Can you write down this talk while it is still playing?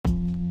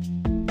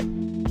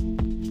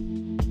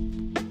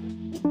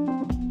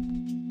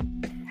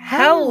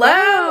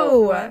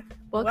Hello!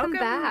 Welcome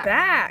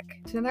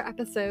back to another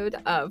episode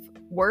of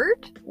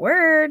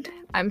Word.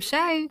 I'm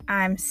Shay.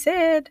 I'm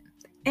Sid.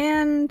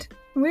 And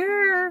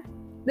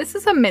this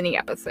is a mini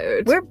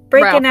episode. We're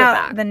breaking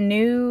out the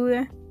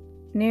new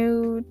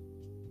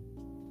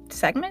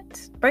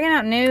segments.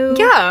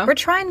 We're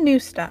trying new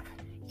stuff.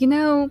 You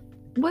know,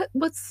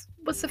 what's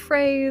the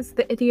phrase,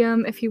 the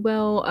idiom, if you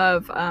will,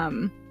 of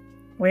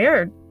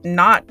We're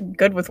not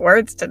good with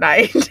words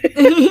tonight.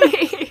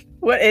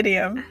 What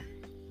idiom?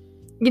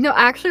 You know,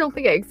 I actually don't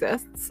think it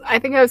exists. I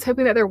think I was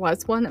hoping that there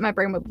was one and my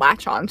brain would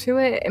latch onto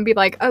it and be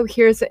like, oh,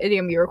 here's the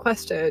idiom you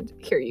requested.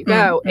 Here you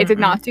go. It did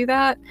not do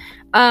that.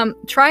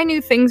 Try new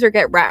things or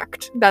get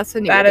wrecked. That's the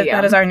new idiom.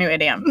 That is our new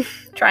idiom.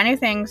 Try new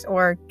things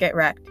or get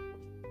wrecked.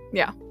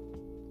 Yeah.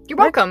 You're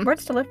welcome.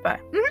 Words to live by.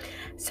 Mm-hmm.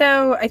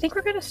 So I think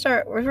we're gonna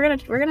start. We're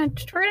gonna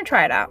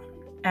try it out.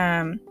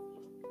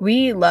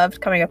 We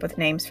loved coming up with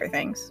names for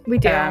things. We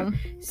do.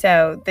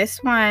 So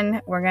this one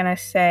we're gonna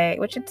say,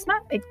 which it's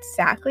not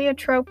exactly a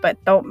trope, but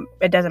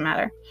it doesn't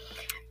matter.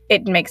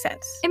 It makes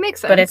sense. It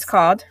makes sense. But it's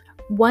called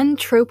One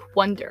Trope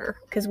Wonder.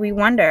 Because we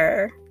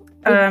wonder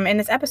in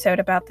this episode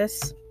about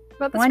this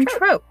one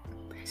trope.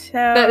 So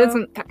that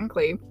isn't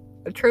technically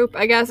a trope,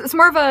 I guess. It's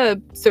more of a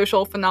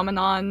social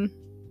phenomenon.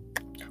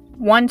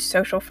 One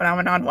social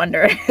phenomenon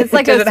wonder. It's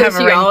like a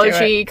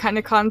sociology kind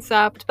of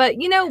concept,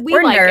 but you know,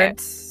 we're like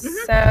nerds,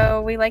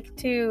 so we like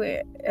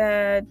to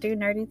do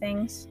nerdy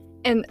things.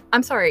 And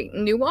I'm sorry,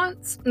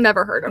 Nuance?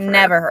 Never heard of her.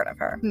 Never heard of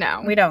her.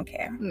 No. We don't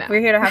care. No. We're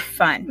here to have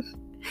fun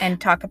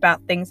and talk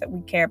about things that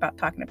we care about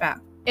talking about.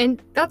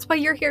 And that's why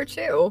you're here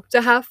too,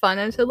 to have fun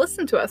and to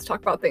listen to us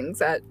talk about things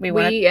that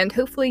we and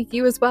hopefully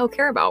you as well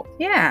care about.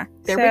 Yeah.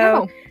 There we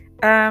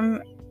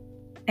go.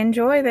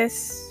 Enjoy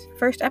this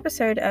first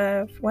episode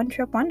of One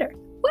Trope Wonder.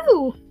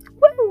 Woo!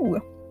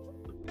 Woo!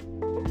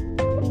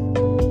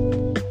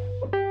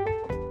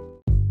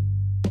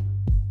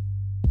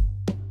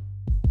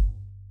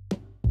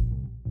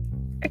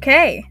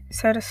 Okay,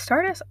 so to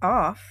start us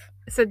off,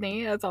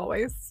 Sydney, as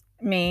always.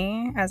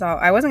 Me, as all.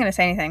 I wasn't going to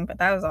say anything, but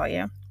that was all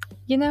you.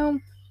 You know,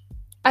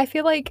 I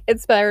feel like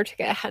it's better to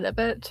get ahead of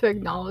it, to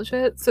acknowledge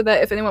it, so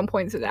that if anyone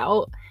points it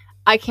out,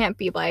 I can't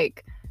be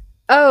like,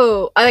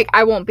 oh,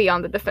 I won't be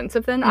on the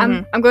defensive then.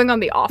 I'm going on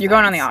the offense. You're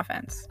going on the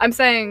offense. I'm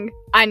saying,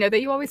 I know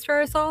that you always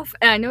start us off,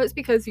 and I know it's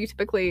because you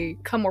typically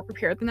come more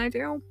prepared than I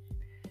do.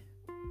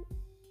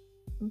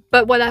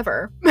 But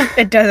whatever.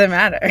 It doesn't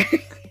matter.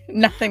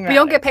 Nothing matters. We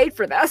don't get paid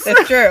for this.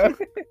 That's true.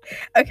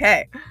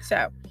 Okay,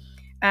 so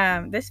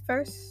this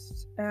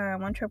first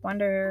One Trope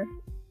Wonder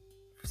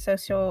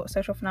social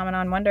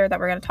phenomenon wonder that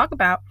we're going to talk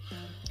about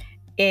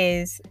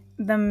is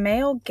the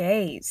male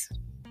gaze,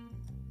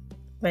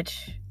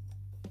 which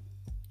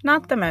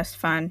not the most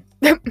fun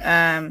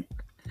in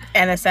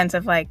a sense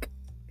of like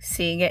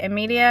seeing it in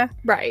media.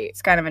 Right.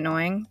 It's kind of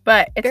annoying,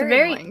 but it's a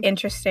very annoying.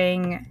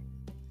 Interesting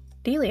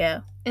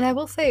dealio. And I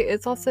will say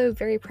it's also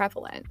very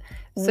prevalent.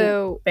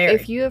 So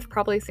if you have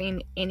probably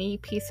seen any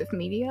piece of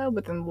media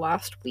within the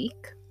last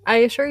week, I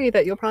assure you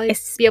that you'll probably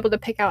be able to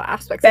pick out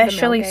aspects of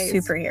the male gaze. Especially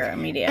superhero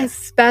media.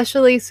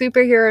 Especially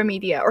superhero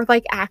media or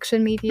like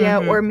action media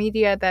or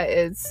media that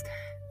is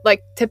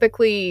like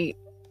typically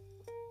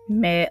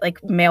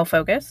male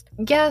focused.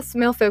 Yes,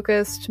 male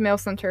focused, male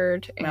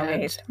centered,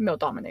 and male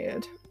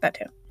dominated. That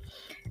too.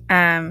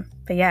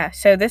 But yeah,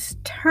 so this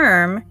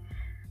term,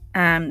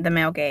 the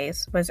male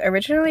gaze, was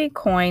originally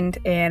coined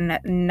in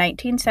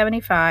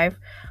 1975,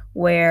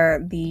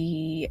 where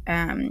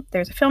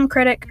there's a film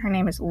critic. Her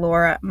name is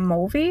Laura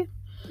Mulvey.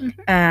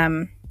 She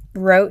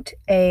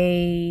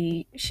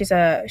was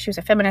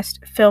a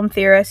feminist film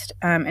theorist,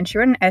 and she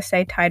wrote an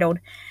essay titled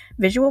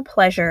 "Visual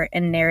Pleasure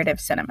in Narrative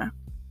Cinema,"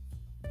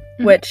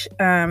 which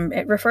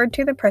it referred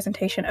to the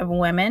presentation of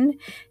women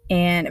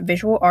in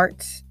visual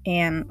arts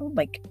and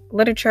like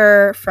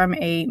literature from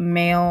a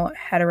male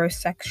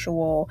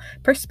heterosexual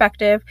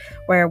perspective,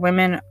 where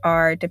women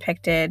are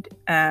depicted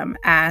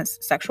as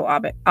sexual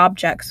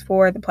objects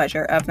for the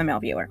pleasure of the male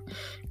viewer.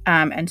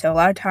 And so a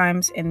lot of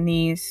times in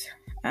these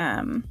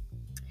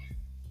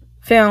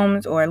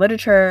films or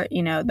literature,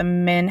 you know, the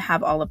men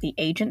have all of the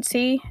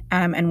agency,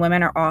 and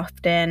women are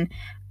often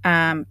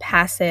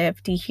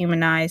passive,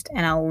 dehumanized,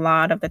 and a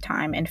lot of the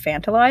time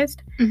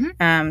infantilized.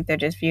 They're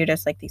just viewed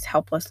as like these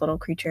helpless little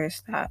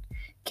creatures that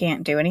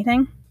can't do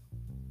anything.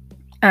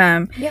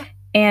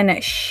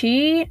 And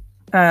she,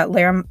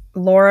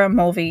 Laura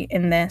Mulvey,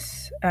 in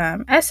this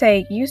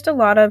essay, used a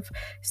lot of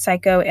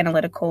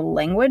psychoanalytical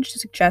language to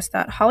suggest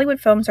that Hollywood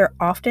films are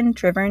often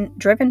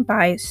driven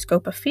by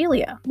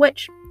scopophilia,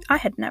 which I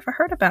had never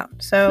heard about.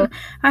 So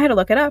I had to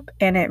look it up,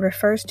 and it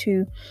refers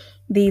to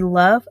the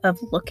love of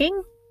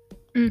looking.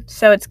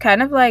 So it's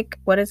kind of like,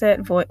 what is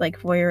it?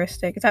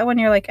 Voyeuristic. Is that when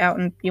you're like out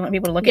and you want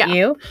people to look at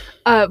you?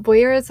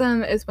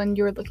 Voyeurism is when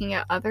you're looking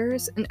at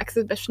others, and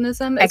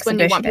exhibitionism is when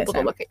you want people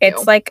to look at you.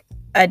 It's like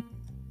I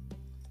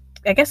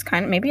guess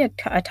kind of maybe a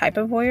type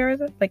of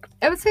voyeurism. Like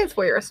I would say it's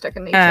voyeuristic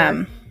in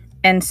nature.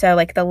 And so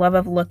like the love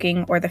of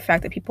looking, or the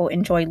fact that people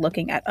enjoy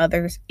looking at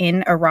others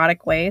in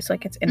erotic ways,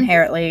 like it's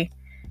inherently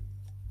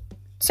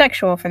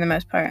sexual for the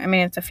most part. I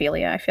mean, it's a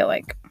philia. I feel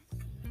like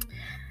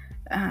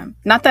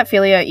not that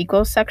philia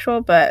equals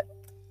sexual, but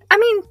I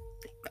mean,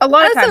 a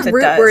lot of times that's a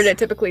root word. It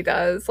typically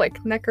does, like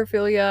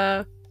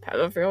necrophilia,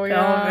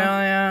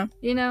 pedophilia.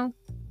 You know,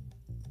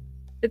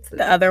 it's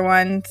the other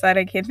ones that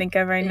I can't think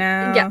of right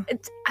now. Yeah,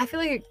 I feel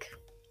like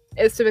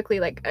it's typically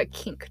like a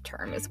kink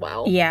term as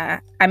well. Yeah,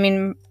 I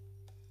mean,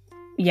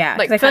 yeah,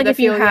 like I feel like if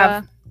you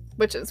have,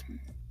 which is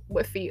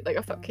with feet, like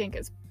a foot kink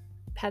is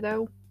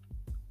pedo.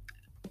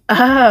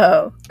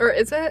 Oh, or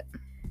is it?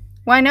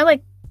 Well, I know,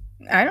 like,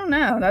 I don't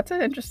know. That's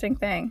an interesting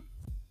thing.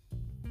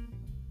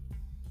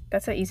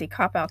 That's an easy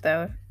cop out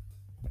though,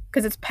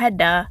 because it's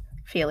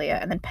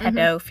pedophilia and then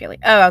pedophilia.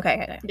 Oh,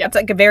 okay. Yeah, it's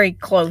like a very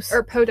close.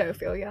 Or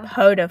podophilia.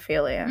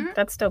 Podophilia.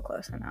 That's still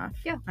close enough.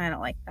 Yeah, I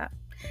don't like that.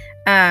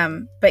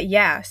 But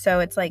yeah, so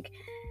it's like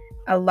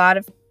a lot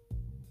of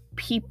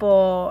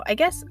people, I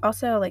guess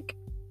also like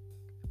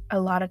a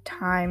lot of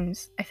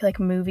times I feel like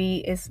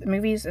movies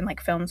and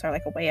like films are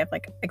like a way of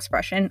like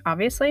expression,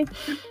 obviously.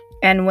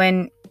 And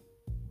when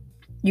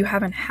you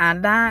haven't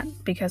had that,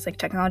 because like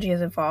technology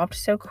has evolved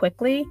so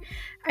quickly,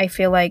 I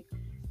feel like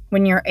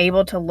when you're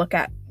able to look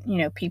at, you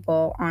know,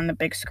 people on the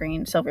big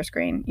screen, silver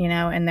screen, you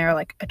know, and they're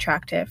like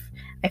attractive,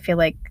 I feel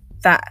like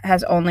that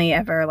has only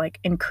ever like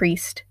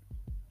increased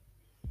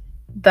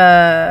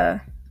the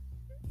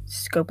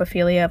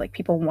scopophilia, like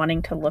people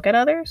wanting to look at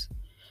others,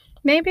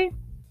 maybe.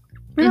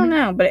 I don't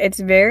know, but it's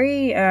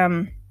very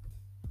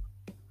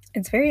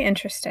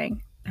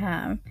interesting.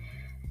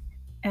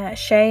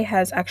 Shay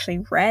has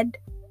actually read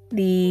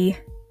the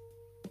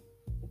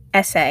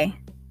essay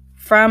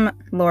from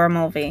Laura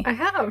Mulvey. I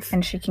have.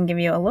 And she can give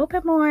you a little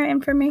bit more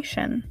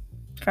information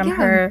from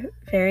her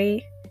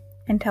very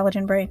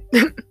intelligent brain.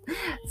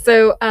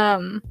 So,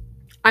 I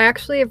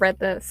actually have read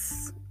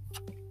this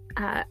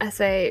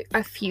essay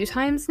a few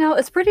times now.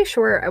 It's pretty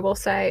short, I will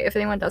say. If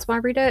anyone does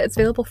want to read it, it's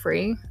available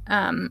free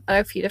at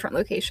a few different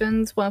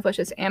locations, one of which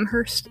is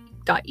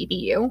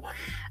amherst.edu.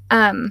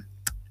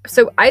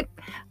 So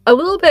a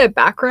little bit of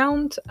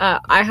background.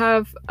 I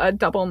have a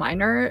double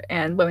minor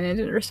in women and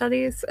gender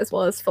studies as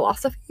well as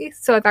philosophy.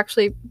 So I've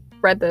actually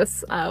read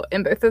this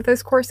in both of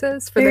those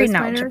courses for very those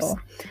knowledgeable.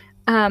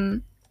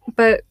 Minors.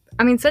 But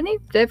I mean, Sydney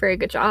did a very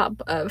good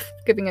job of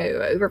giving an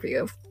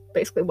overview of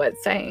basically what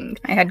it's saying.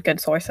 I had good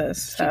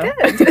sources. So.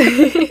 She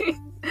did.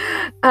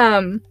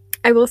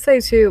 I will say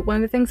too, one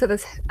of the things that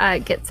this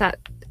gets at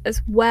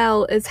as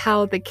well is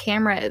how the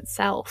camera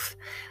itself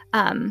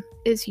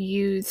is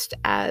used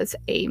as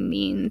a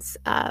means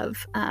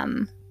of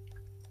kind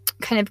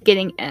of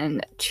getting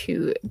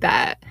into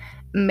the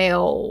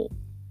male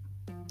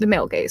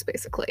gaze,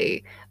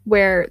 basically,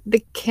 where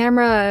the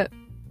camera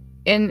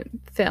in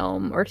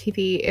film or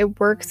TV, it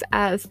works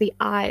as the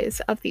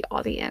eyes of the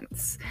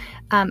audience.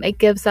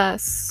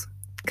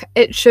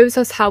 It shows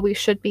us how we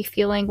should be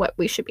feeling, what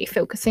we should be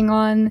focusing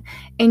on.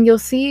 And you'll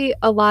see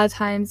a lot of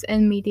times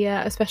in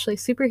media, especially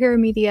superhero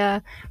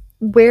media,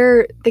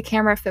 where the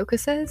camera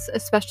focuses,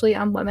 especially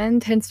on women,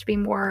 tends to be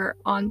more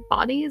on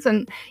bodies,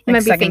 and you might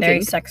be secondary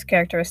thinking sex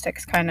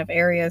characteristics kind of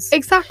areas.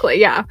 Exactly,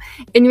 yeah.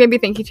 And you may be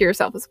thinking to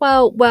yourself as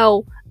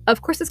well,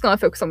 of course it's going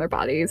to focus on their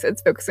bodies.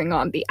 It's focusing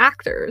on the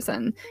actors,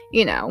 and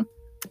you know,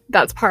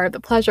 that's part of the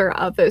pleasure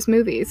of those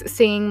movies,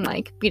 seeing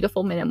like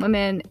beautiful men and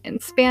women in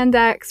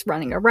spandex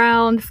running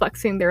around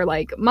flexing their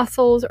like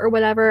muscles or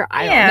whatever.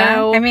 I don't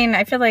know. I mean,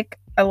 I feel like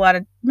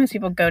most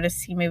people go to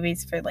see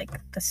movies for like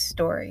the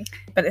story,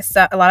 but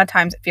a lot of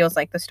times it feels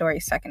like the story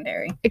is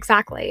secondary.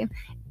 Exactly.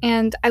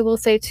 And I will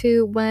say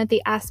too, one of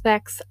the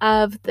aspects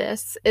of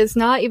this is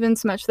not even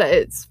so much that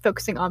it's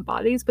focusing on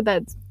bodies, but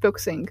that it's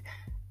focusing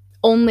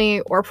only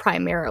or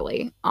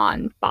primarily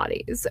on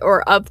bodies,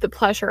 or of the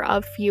pleasure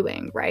of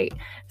viewing, right?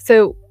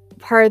 So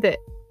part of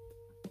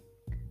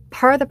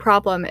the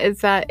problem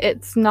is that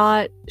it's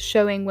not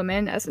showing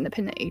women as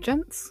independent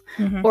agents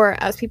or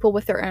as people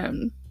with their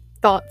own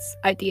thoughts,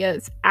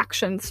 ideas,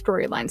 actions,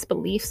 storylines,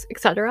 beliefs,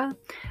 etc.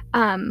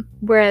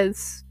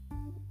 Whereas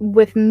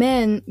with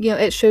men, you know,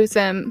 it shows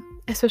them,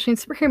 especially in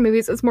superhero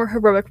movies, as more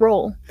heroic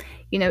role.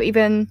 You know,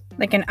 even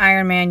like in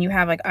Iron Man, you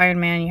have like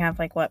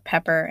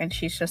Pepper, and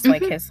she's just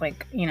like his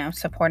like, you know,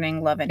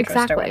 supporting love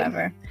interest or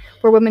whatever.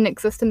 Where women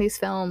exist in these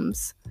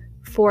films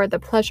for the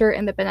pleasure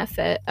and the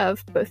benefit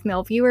of both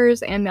male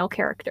viewers and male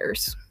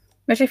characters.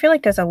 Which I feel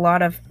like does a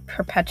lot of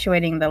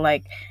perpetuating the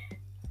like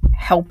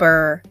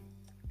helper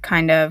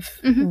kind of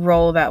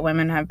role that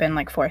women have been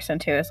like forced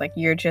into. Is like,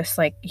 you're just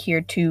like here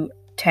to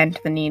tend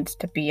to the needs,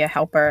 to be a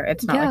helper.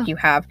 It's not like you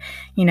have,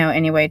 you know,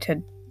 any way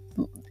to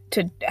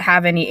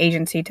have any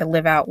agency to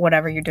live out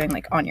whatever you're doing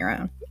like on your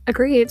own.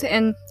 Agreed.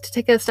 And to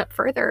take it a step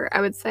further,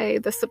 I would say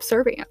the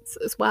subservience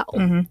as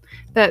well.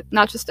 That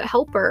not just a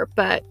helper,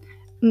 but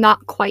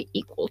not quite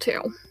equal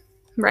to,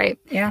 right?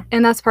 Yeah.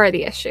 And that's part of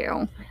the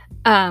issue.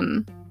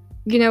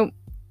 You know,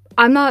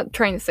 I'm not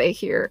trying to sit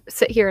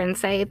here and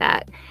say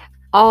that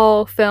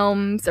all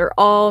films or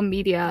all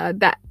media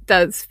that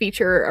does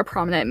feature a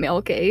prominent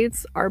male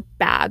gaze are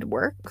bad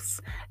works,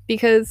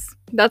 because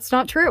that's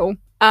not true.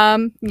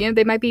 You know,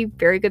 they might be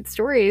very good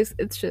stories.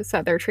 It's just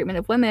that their treatment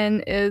of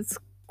women is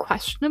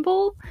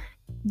questionable.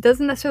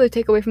 Doesn't necessarily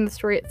take away from the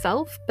story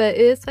itself, but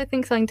it is, I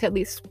think, something to at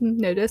least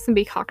notice and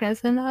be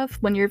cognizant of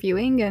when you're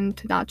viewing, and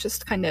to not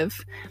just kind of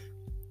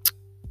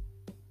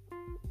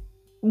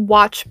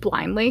watch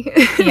blindly.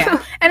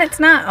 Yeah. And it's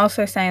not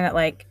also saying that,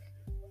 like,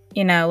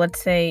 you know,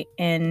 let's say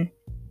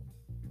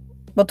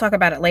we'll talk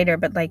about it later,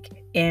 but like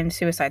in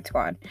Suicide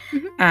Squad,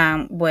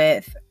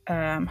 with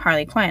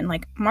Harley Quinn,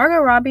 like, Margot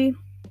Robbie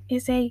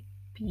is a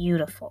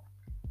beautiful,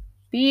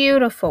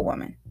 beautiful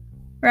woman,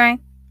 right?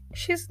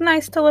 She's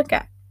nice to look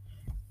at.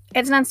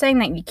 It's not saying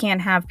that you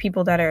can't have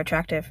people that are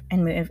attractive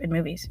in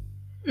movies.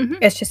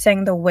 It's just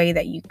saying the way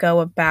that you go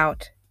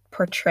about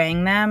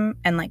portraying them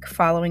and, like,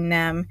 following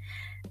them,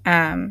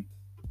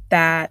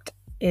 that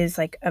is,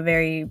 like, a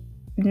very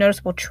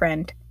noticeable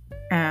trend.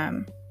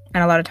 And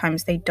a lot of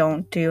times they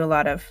don't do a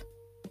lot of...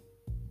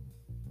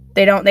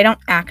 They don't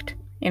act,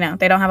 you know?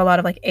 They don't have a lot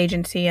of, like,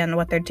 agency in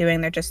what they're doing.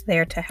 They're just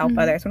there to help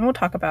others. And we'll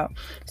talk about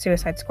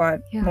Suicide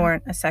Squad more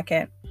in a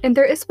second. And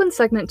there is one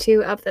segment,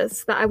 too, of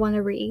this that I want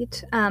to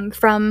read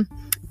from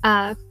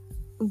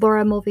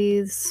Laura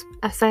Mulvey's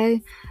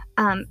essay.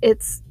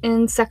 It's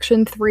in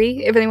section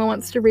 3, if anyone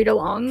wants to read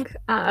along,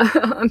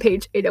 on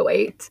page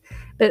 808.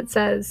 But it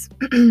says,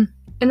 in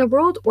a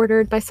world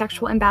ordered by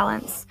sexual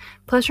imbalance,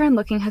 pleasure in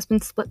looking has been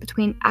split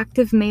between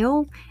active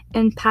male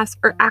and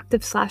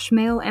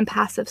active/male and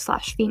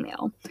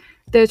passive/female.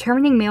 The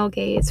determining male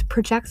gaze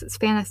projects its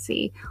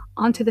fantasy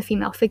onto the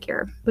female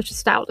figure, which is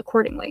styled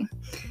accordingly.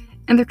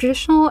 In the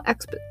traditional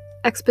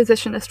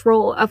expositionist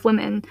role of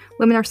women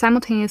are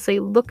simultaneously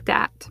looked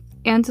at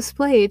and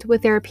displayed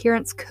with their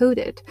appearance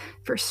coded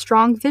for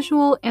strong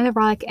visual and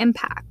erotic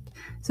impact,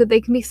 so they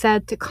can be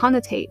said to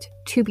connotate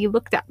to be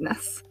looked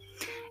atness.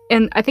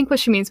 And I think what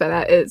she means by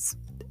that is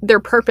their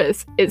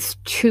purpose is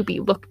to be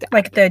looked at.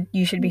 Like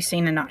you should be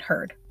seen and not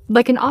heard.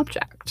 Like an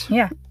object.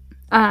 Yeah.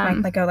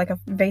 Like a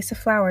vase of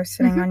flowers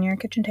sitting on your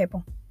kitchen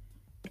table.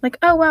 Like,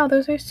 oh wow,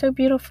 those are so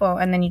beautiful.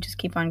 And then you just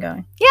keep on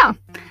going. Yeah.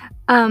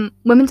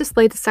 Women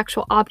displayed as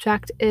sexual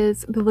object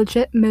is the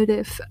legit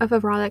motive of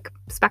erotic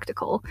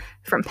spectacle,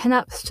 from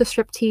pinups to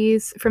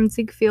striptease, from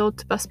Ziegfeld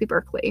to Busby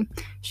Berkeley.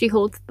 She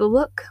holds the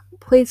look,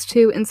 plays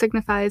to and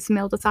signifies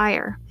male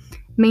desire.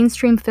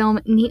 Mainstream film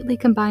neatly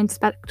combines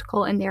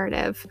spectacle and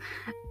narrative.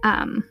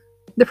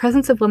 The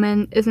presence of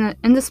women is an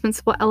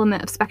indispensable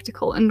element of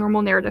spectacle in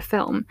normal narrative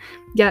film,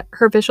 yet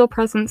her visual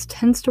presence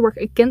tends to work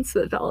against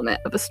the development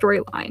of a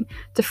storyline,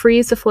 to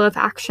freeze the flow of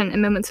action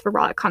in moments of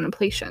erotic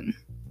contemplation.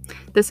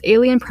 This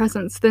alien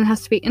presence then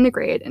has to be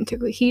integrated into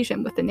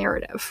cohesion with the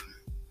narrative.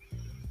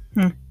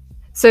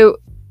 So,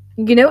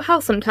 you know how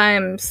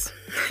sometimes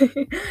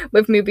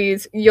with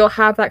movies you'll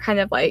have that kind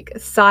of like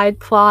side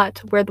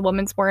plot where the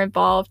woman's more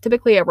involved,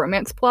 typically a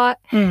romance plot,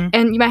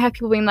 and you might have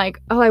people being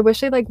like, oh, I wish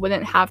they like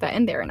wouldn't have that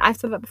in there. And I've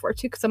said that before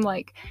too, because I'm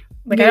like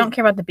I don't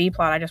care about the B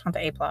plot, I just want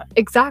the A plot.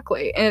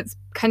 Exactly. And it's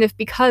kind of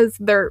because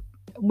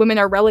women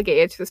are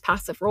relegated to this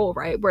passive role,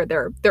 right, where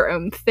they're their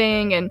own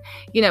thing, and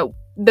you know,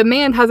 the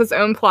man has his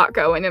own plot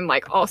going and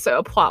like also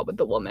a plot with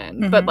the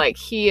woman, but like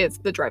he is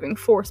the driving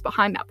force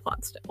behind that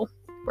plot still,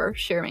 where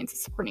she remains a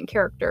supporting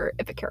character,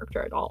 if a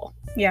character at all.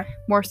 Yeah.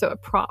 More so a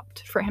prop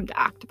for him to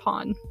act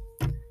upon.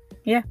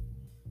 Yeah.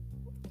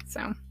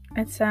 So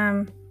it's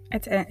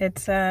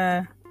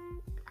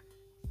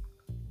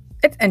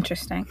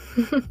interesting.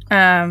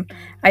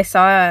 I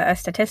saw a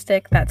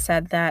statistic that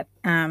said that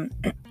in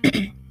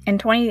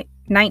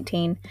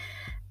 2019,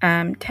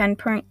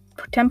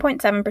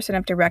 10.7%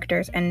 of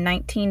directors and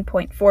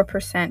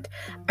 19.4%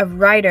 of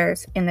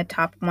writers in the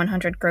top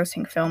 100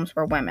 grossing films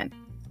were women,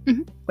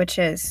 which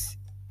is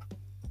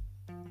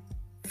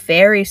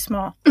very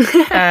small.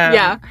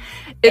 Yeah,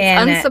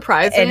 it's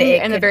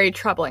unsurprising in a very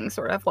troubling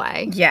sort of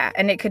way. Yeah,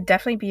 and it could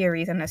definitely be a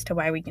reason as to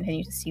why we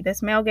continue to see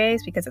this male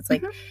gaze, because it's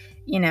like,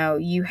 you know,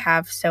 you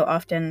have so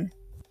often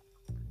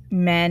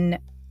men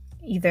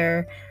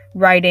either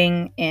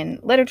writing in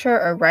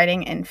literature or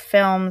writing in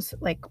films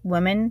like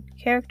women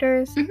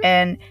characters,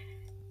 and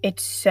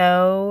it's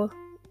so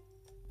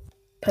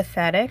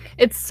pathetic.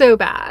 It's so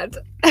bad.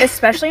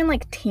 Especially in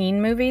like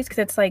teen movies, because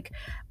it's like,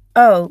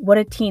 oh, what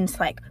a teen's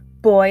like.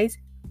 Boys,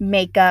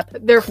 makeup,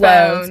 their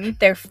clothes,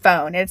 their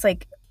phone. It's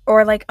like,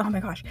 or like, oh my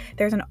gosh,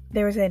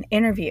 there was an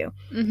interview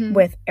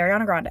with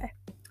Ariana Grande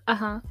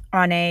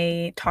on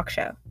a talk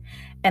show,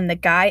 and the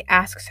guy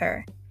asks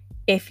her,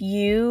 if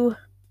you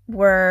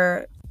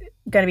were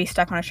going to be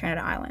stuck on a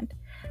stranded island,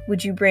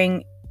 would you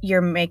bring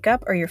your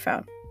makeup or your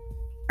phone?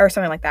 Or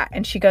something like that.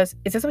 And she goes,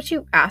 is this what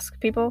you ask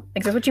people?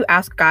 Like, is this what you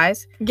ask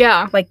guys?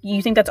 Yeah. Like,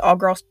 you think that's all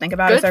girls think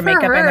about is their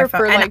makeup and their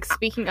phone? For, and like,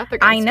 speaking up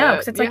against I know,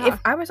 because it's like, if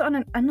I was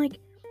on I'm like,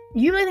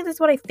 you really think this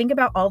is what I think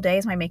about all day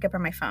is my makeup or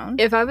my phone?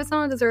 If I was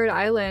on a deserted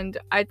island,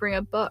 I'd bring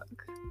a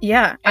book.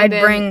 Yeah, I'd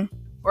bring...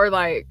 Or,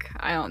 like,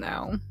 I don't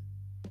know.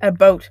 A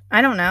boat.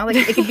 I don't know. Like,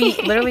 it could be,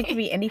 literally could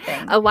be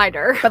anything. A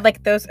lighter. But,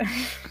 like, those...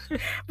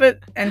 so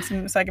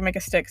I can make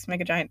a stick,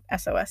 make a giant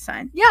SOS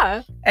sign.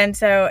 Yeah. And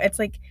so, it's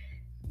like...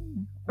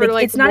 Or,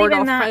 like, it's not ward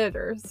even off that...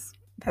 predators.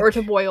 Or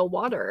to boil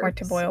water. Or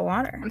to boil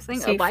water. I'm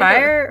saying see,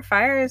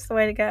 fire is the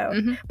way to go.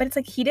 Mm-hmm. But it's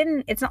like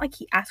it's not like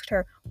he asked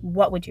her,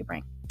 what would you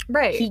bring?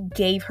 Right. He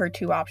gave her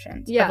 2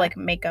 options of like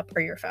makeup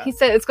or your phone. He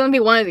said it's going to be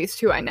one of these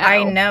 2, I know.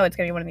 I know it's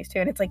going to be one of these 2.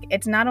 And it's like,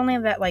 it's not only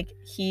that like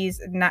he's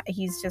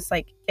just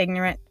like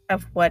ignorant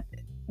of what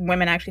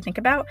women actually think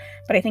about,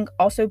 but I think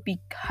also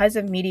because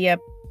of media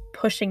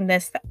pushing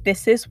this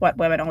is what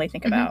women only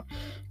think about,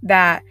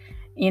 that,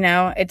 you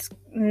know, it's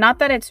not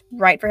that it's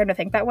right for him to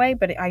think that way,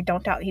 but I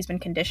don't doubt he's been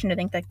conditioned to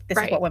think that this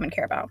is what women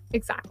care about.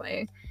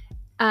 Exactly.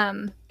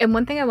 And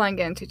one thing I want to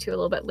get into too a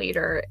little bit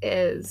later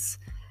is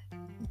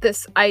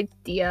this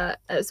idea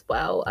as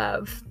well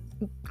of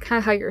kind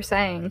of how you're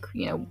saying,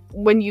 you know,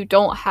 when you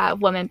don't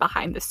have women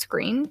behind the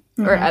screen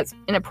or as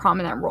in a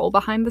prominent role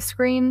behind the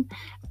screen,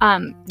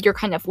 you're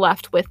kind of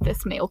left with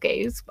this male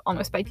gaze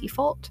almost by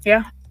default.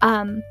 Yeah.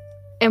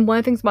 And one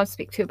of the things I want to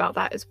speak to about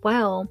that as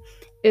well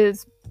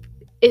is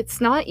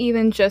it's not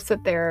even just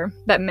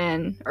that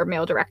men or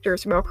male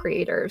directors, male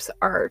creators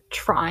are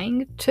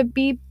trying to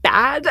be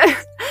bad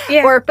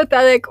or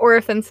pathetic or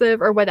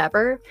offensive or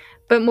whatever,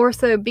 but more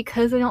so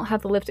because they don't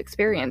have the lived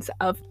experience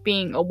of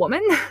being a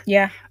woman.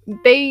 Yeah.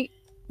 They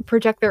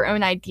project their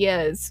own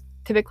ideas,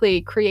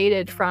 typically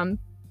created from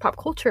pop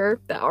culture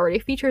that already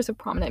features a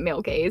prominent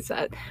male gaze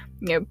that,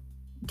 you know,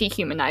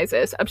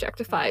 dehumanizes,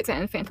 objectifies,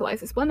 and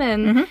infantilizes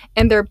women,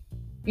 and they're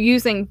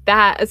using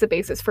that as a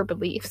basis for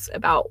beliefs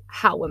about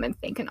how women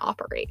think and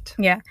operate.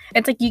 Yeah.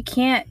 It's like you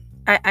can't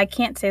I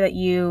can't say that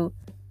you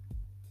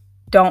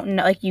don't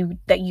know, like you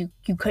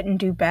couldn't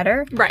do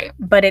better. Right.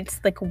 But it's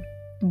like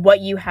what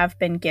you have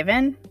been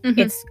given,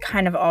 it's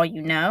kind of all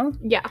you know.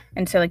 Yeah.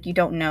 And so like you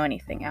don't know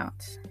anything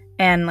else.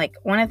 And like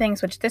one of the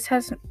things which this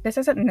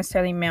isn't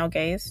necessarily male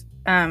gaze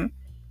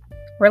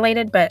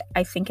related, but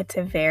I think it's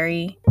a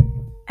very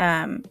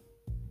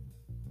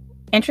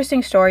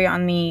interesting story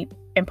on the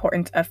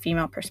importance of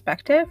female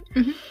perspective,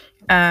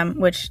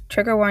 which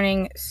trigger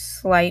warning,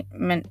 slight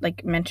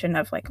mention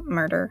of like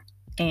murder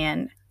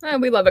and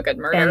we love a good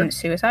murder and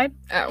suicide.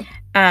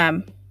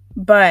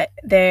 But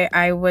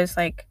I was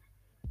like,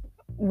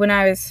 when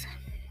I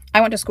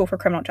went to school for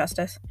criminal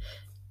justice,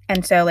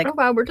 and so like, oh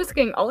wow, we're just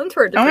getting all into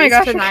our degrees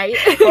tonight.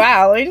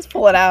 Wow, let me just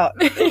pull it out,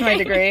 my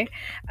degree.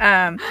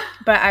 But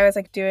I was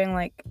like doing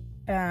like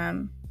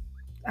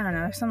I don't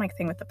know, there's some like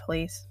thing with the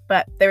police,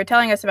 but they were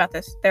telling us about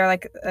this. They're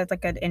like, it's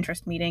like an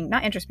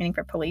not interest meeting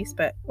for police,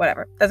 but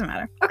whatever, doesn't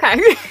matter. Okay.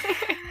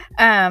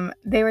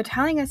 They were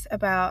telling us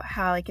about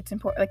how like it's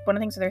important, like one of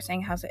the things that they're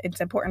saying, how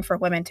it's important for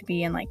women to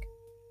be in like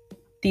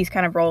these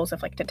kind of roles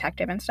of like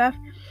detective and stuff,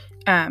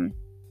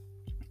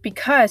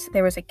 because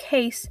there was a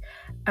case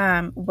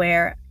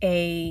where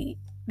they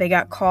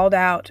got called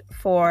out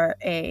for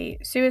a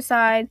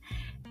suicide,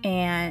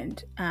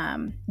 and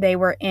they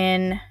were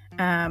in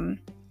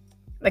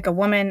like a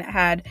woman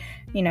had,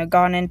 you know,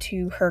 gone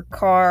into her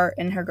car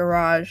in her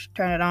garage,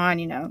 turned it on,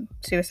 you know,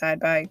 suicide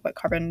by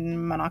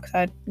carbon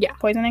monoxide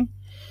poisoning.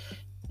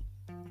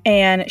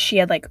 And she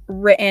had like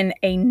written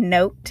a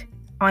note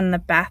on the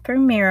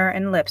bathroom mirror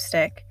in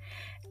lipstick,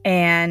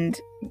 and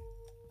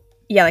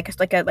like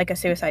a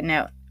suicide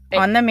note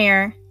on the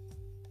mirror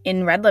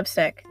in red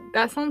lipstick.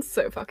 That sounds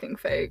so fucking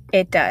fake.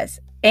 It does.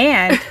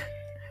 And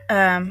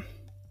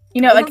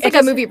you know, like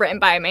a movie written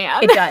by a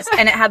man. It does.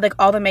 And it had like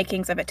all the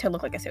makings of it to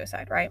look like a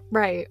suicide, right?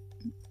 Right.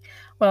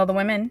 Well, the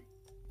women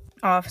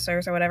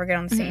officers or whatever get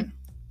on the scene.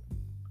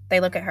 They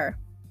look at her.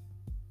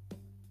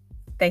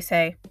 They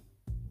say,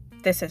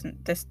 there's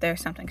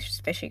something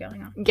fishy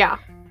going on. Yeah.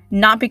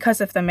 Not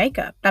because of the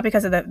makeup, not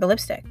because of the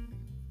lipstick.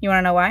 You want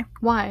to know why?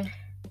 Why?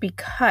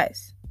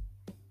 Because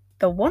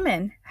the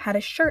woman had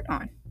a shirt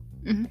on,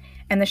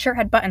 and the shirt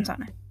had buttons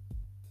on it.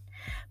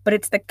 But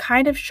it's the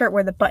kind of shirt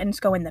where the buttons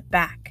go in the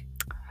back.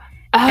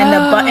 And the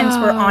buttons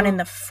were on in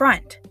the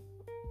front.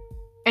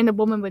 And a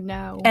woman would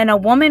know. And a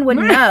woman would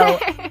know.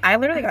 I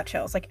literally got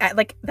chills. Like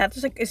that's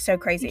just like is so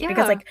crazy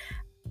because like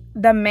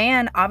the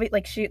man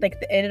obviously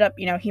ended up,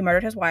 you know, he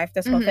murdered his wife.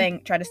 This whole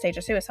thing, tried to stage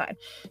a suicide,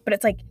 but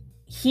it's like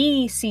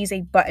he sees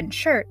a button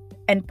shirt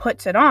and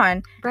puts it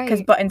on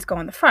because buttons go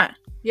in the front.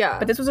 Yeah,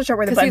 but this was a shirt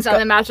where the buttons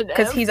unimaginative.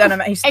 Because he's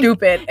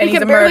stupid and he he's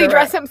can a murderer. barely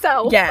dress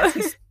himself. Yes,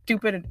 he's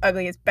stupid and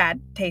ugly as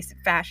bad taste in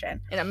fashion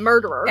and a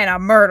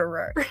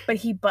murderer. But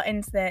he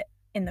buttons that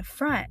in the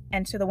front,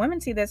 and so the women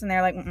see this and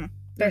they're like,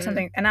 there's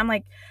something. And I'm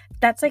like,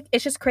 that's like,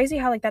 it's just crazy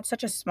how like that's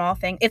such a small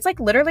thing. It's like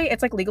literally,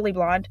 it's like Legally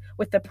Blonde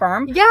with the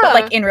perm, but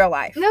like in real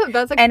life. No,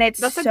 that's like, and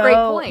that's a great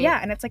point. Yeah,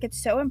 and it's like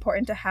it's so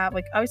important to have,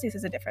 like, obviously this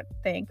is a different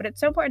thing, but it's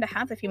so important to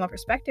have the female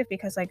perspective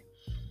because like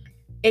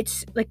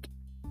it's like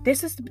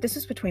this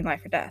is between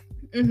life or death.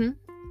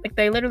 Like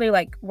they literally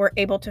like were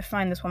able to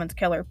find this woman's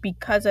killer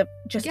because of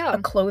just a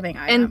clothing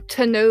item, and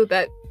to know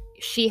that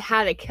she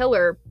had a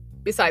killer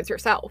besides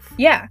herself.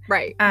 Yeah,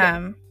 right.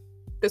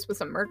 This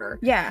was a murder.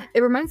 Yeah. It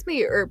reminds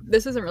me, or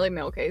this isn't really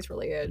male case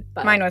related,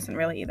 but mine wasn't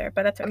really either,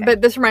 but that's okay.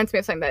 But this reminds me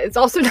of something that it's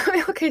also not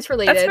male case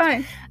related. That's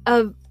fine.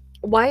 Of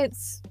why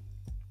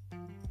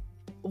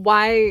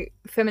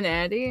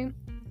femininity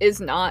is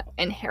not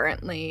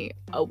inherently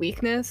a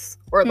weakness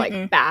or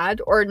like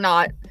bad or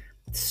not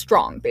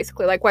strong,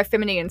 basically, like why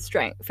femininity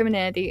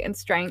and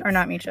strength are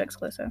not mutually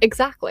exclusive.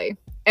 Exactly.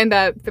 And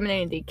that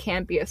femininity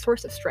can be a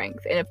source of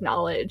strength and of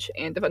knowledge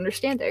and of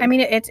understanding. I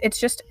mean, it's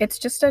just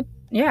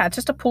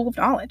a pool of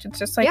knowledge. It's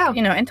just like,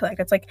 intellect.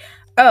 It's like,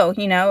 oh,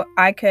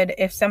 I could,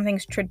 if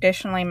something's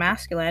traditionally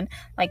masculine,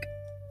 like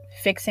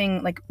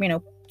fixing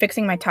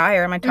my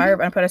tire, and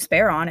I put a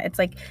spare on, it's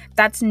like,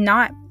 that's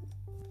not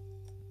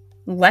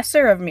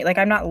lesser of me. Like,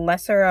 I'm not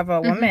lesser of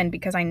a woman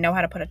because I know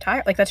how to put a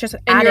tire. Like, that's just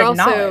added you're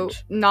also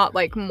knowledge. Not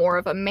like more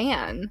of a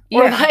man.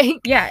 Or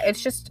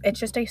it's just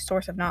a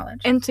source of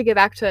knowledge. And to get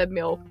back to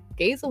male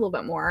gaze a little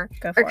bit more,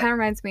 it kind of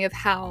reminds me of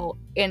how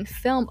in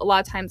film a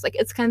lot of times, like,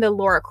 it's kind of the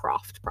Laura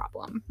Croft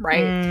problem,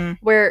 right?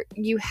 Where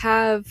you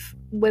have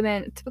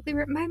women, typically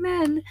written by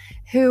men,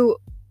 who,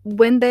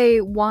 when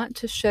they want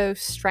to show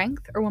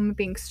strength or women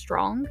being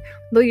strong,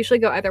 they'll usually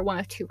go either one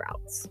of two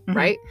routes,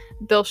 right?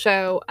 They'll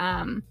show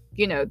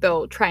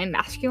they'll try and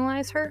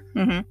masculinize her.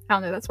 I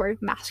don't know, that's word.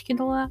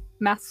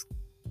 Masculinize?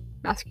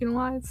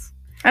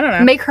 I don't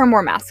know. Make her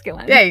more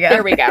masculine. There you go.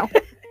 There we go.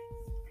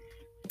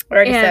 I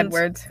already said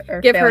words.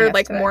 Give her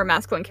like more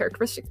masculine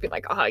characteristics. Be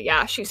like, oh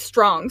yeah, she's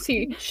strong.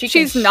 See,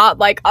 she's not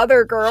like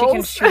other girls. She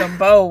can shoot a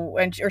bow,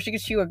 or she can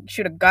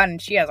shoot a gun,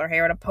 and she has her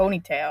hair in a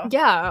ponytail.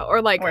 Yeah,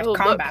 or like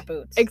combat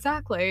boots.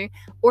 Exactly.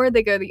 Or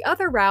they go the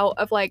other route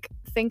of like,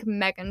 think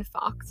Megan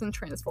Fox and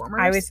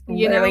Transformers. I was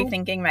literally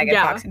thinking Megan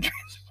Fox and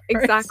Transformers.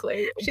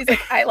 Exactly. She's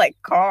like, I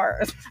like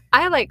cars.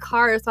 I like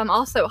cars. I'm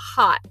also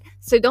hot.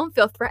 So don't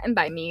feel threatened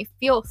by me.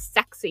 Feel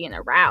sexy and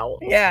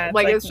aroused. Yeah.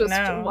 It's just,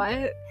 no.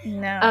 What?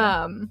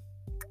 No.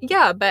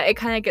 Yeah, but it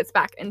kind of gets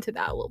back into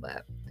that a little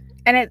bit.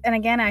 And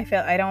again, I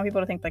don't want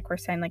people to think like we're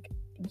saying like,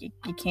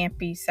 you can't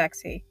be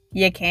sexy.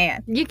 You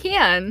can. You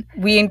can.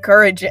 We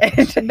encourage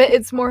it. But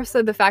it's more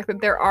so the fact that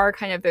there are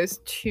kind of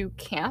those two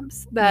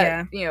camps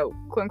that,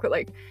 quote unquote,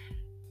 like,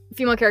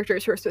 female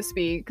characters who are supposed to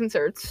be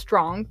considered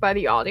strong by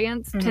the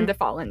audience tend to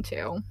fall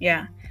into.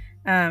 Yeah.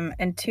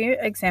 And two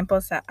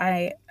examples that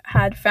I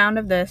had found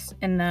of this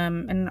in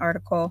an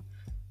article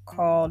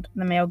called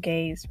The Male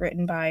Gaze,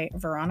 written by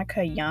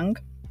Veronica Young,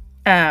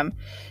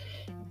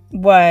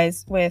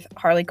 was with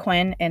Harley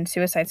Quinn in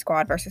Suicide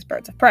Squad versus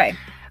Birds of Prey.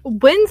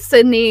 When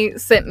Sydney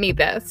sent me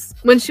this,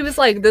 when she was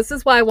like, this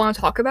is what I want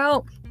to talk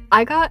about,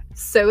 I got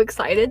so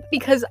excited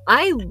because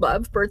I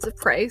love Birds of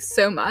Prey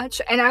so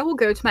much, and I will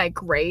go to my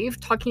grave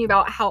talking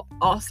about how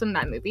awesome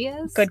that movie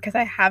is. Good, because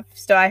I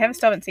still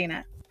haven't seen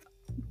it.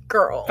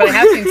 Girl. But I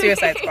have seen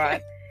Suicide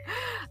Squad.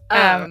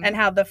 And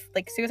how the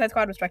Suicide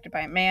Squad was directed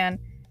by a man,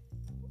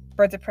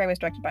 Birds of Prey was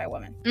directed by a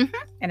woman.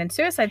 And in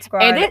Suicide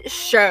Squad... And it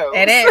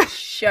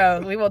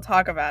shows. We will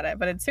talk about it.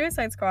 But in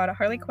Suicide Squad,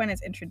 Harley Quinn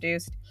is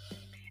introduced,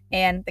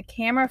 and the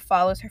camera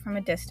follows her from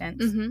a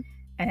distance.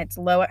 And it's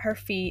low at her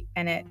feet,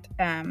 and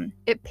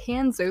it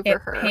pans over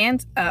her. It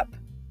pans up,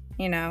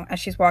 as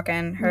she's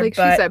walking her like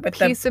butt. She's a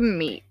piece of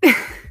meat.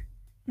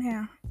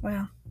 Yeah,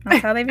 well,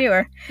 that's how they view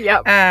her.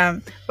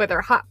 Yep. With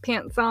her hot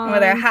pants on.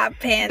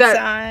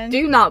 That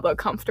do not look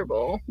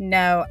comfortable.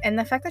 No, and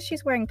the fact that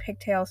she's wearing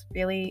pigtails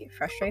really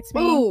frustrates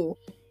me. Ooh.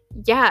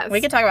 Yes.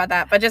 We can talk about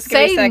that, but just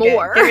say give me a second.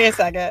 more. Give me a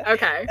second.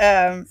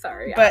 Okay.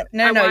 Sorry. But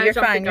no, you're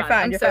fine. You're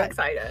fine. I'm you're so fine.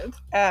 excited.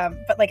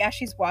 But like as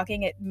she's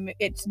walking,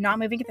 it's not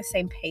moving at the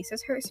same pace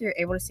as her, so you're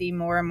able to see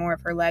more and more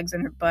of her legs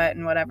and her butt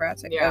and whatever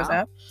as it goes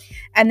up.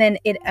 And then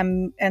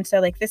and so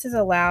like this is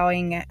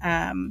allowing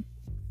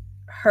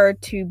her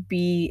to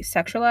be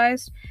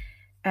sexualized.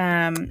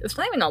 It's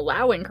not even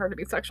allowing her to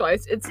be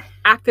sexualized. It's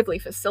actively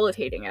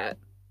facilitating it.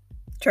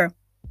 True.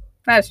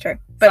 That is true.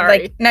 But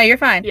Sorry. no, you're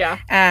fine. Yeah.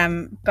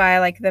 By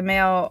like the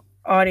male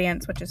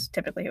audience, which is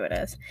typically who it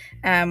is,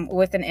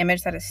 with an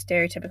image that is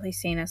stereotypically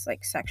seen as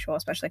like sexual,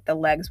 especially like the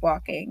legs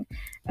walking.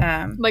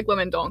 Like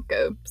women don't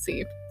go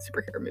see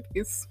superhero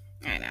movies.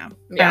 I know.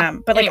 Yeah.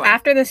 But like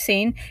after the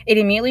scene, it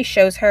immediately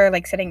shows her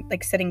like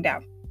sitting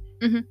down.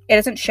 It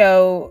doesn't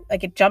show,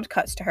 like, it jump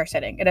cuts to her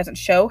sitting. It doesn't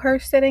show her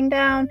sitting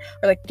down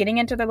or like getting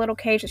into the little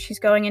cage that she's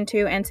going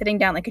into and sitting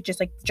down. Like it just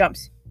like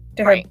jumps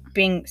to her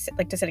being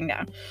like to sitting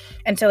down.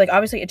 And so like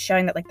obviously it's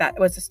showing that like that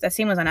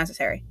scene was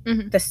unnecessary.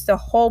 The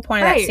whole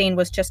point of that scene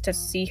was just to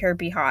see her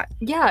be hot.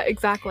 Yeah,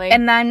 exactly.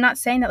 And I'm not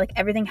saying that like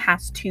everything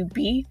has to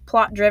be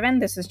plot driven.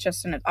 This is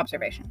just an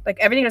observation. Like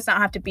everything does not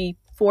have to be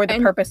for the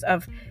purpose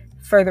of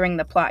furthering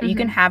the plot. You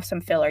can have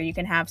some filler, you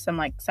can have some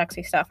like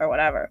sexy stuff or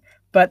whatever,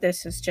 but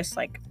this is just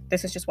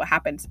what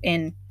happens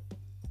in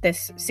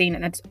this scene,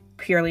 and it's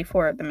purely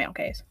for the male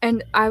case.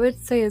 And I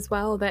would say as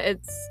well that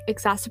it's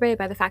exacerbated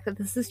by the fact that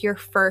this is your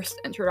first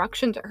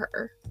introduction to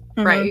her,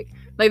 right?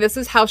 Like this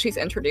is how she's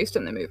introduced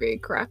in the movie,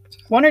 correct?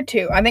 One or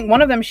two. I think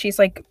one of them she's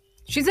in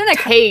a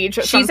cage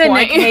at some point. She's in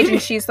a cage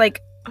and she's like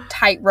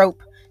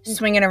tightrope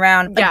swinging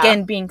around,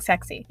 again being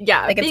sexy.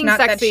 Yeah, like being it's not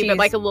sexy, but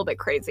like a little bit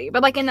crazy,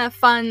 but like in a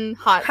fun,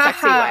 hot,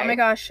 sexy way. Oh my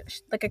gosh,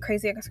 like a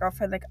crazy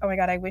ex-girlfriend. Like, oh my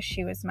god, I wish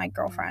she was my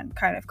girlfriend.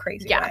 Kind of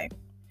crazy way.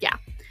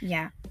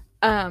 Yeah.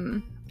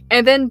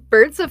 And then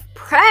Birds of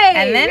Prey.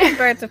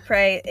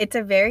 It's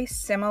a very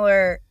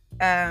similar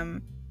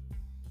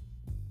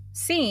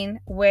scene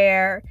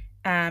where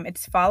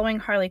it's following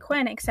Harley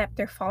Quinn, except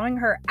they're following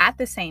her at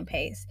the same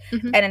pace.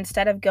 Mhm. And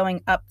instead of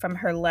going up from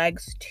her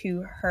legs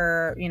to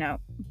her,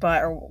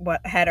 butt or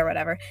head or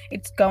whatever,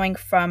 it's going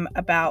from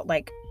about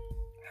like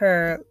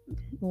her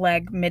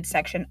leg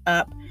midsection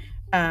up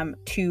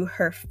to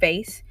her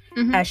face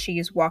as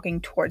she's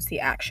walking towards the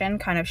action,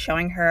 kind of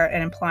showing her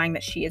and implying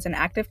that she is an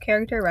active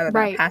character rather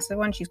than a passive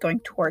one. She's going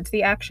towards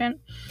the action.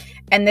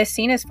 And this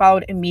scene is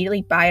followed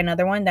immediately by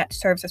another one that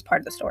serves as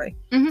part of the story.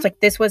 It's like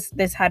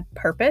this had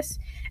purpose,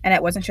 and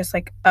it wasn't just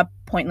like a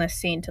pointless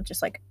scene to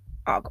just like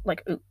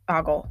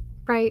ogle.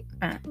 Right.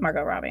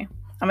 Margot Robbie.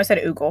 I almost said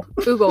oogle.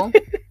 Oogle.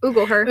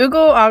 Oogle her.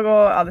 Oogle, ogle,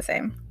 all the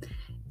same.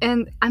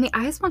 And I mean,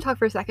 I just want to talk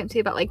for a second too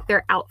about like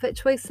their outfit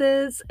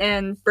choices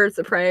and Birds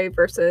of Prey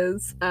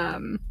versus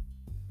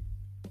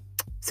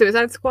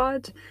Suicide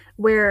Squad,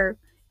 where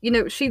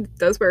she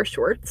does wear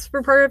shorts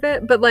for part of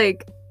it, but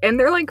like, and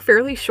they're like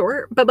fairly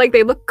short, but like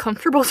they look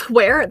comfortable to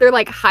wear. They're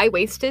like high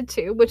waisted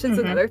too, which is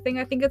another thing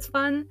I think is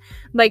fun.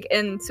 Like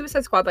in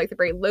Suicide Squad, like they're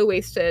very low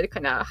waisted,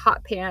 kind of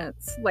hot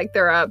pants. Like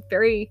they're a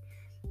very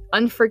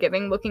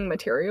unforgiving looking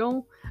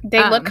material.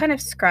 They look kind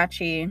of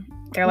scratchy.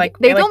 They're like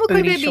they don't look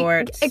like booty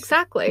shorts.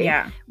 Exactly.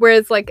 Yeah.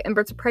 Whereas like in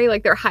Birds of Prey,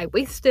 like they're high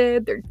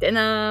waisted, they're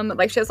denim.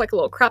 Like she has like a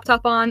little crop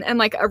top on and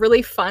like a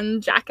really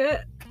fun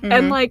jacket,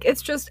 and like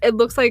it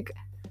looks like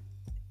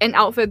an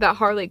outfit that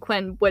Harley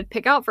Quinn would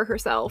pick out for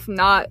herself,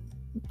 not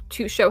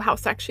to show how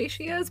sexy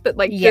she is, but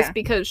like just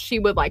because she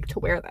would like to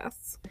wear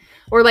this.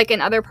 Or like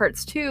in other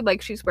parts too,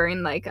 like she's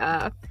wearing like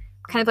a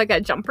kind of like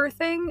a jumper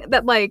thing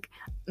that like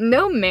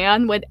no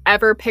man would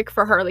ever pick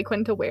for Harley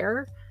Quinn to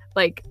wear.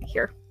 Like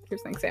here's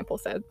an example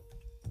said.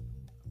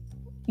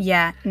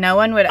 Yeah, no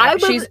one would.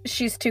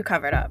 She's too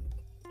covered up.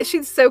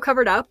 She's so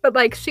covered up, but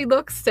like she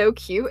looks so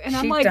cute, and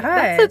I'm like,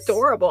 that's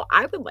adorable.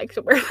 I would like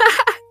to wear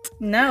that.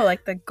 No,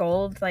 like the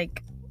gold,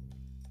 like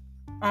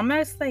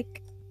almost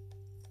like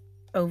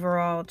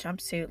overall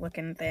jumpsuit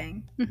looking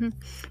thing.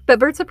 But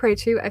Birds of Prey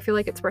too, I feel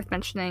like it's worth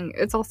mentioning.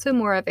 It's also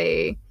more of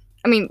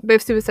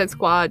both Suicide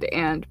Squad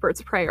and Birds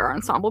of Prey are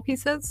ensemble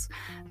pieces,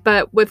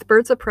 but with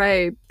Birds of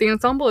Prey, the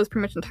ensemble is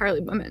pretty much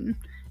entirely women.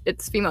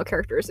 It's female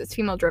characters. It's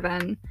female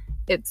driven.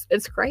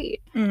 It's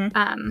great.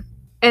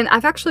 And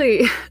I've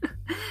actually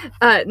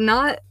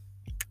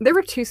there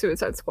were 2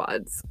 Suicide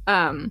Squads.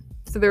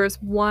 So there was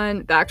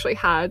one that actually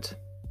had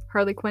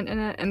Harley Quinn in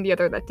it, and the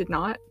other that did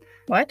not.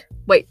 What?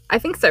 Wait, I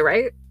think so,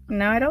 right?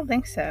 No, I don't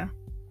think so.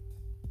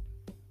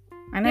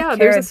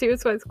 There's a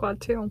Suicide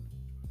Squad too.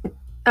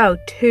 Oh,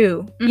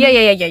 2.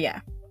 Yeah.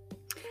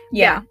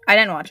 I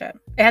didn't watch it.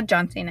 It had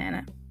John Cena in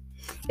it.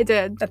 It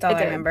did. That's all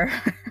I remember.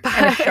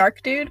 And a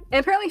shark dude. And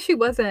apparently she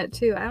was in it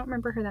too. I don't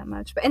remember her that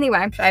much. But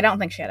anyway. I don't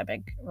think she had a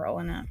big role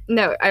in it.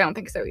 No, I don't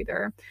think so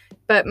either.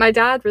 But my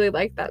dad really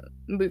liked that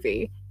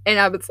movie. And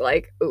I was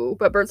like, ooh,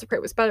 but Birds of Prey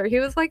was better. He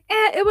was like,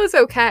 it was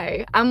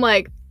okay. I'm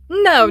like,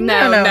 no.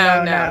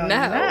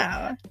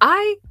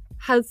 I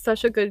had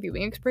such a good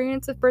viewing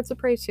experience with Birds of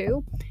Prey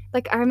too.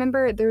 Like I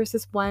remember there was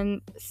this one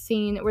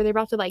scene where they're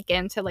about to like get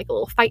into like a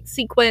little fight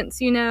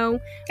sequence,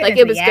 like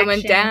it was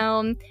going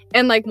down,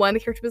 and like one of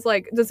the characters was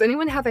like, does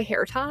anyone have a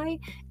hair tie?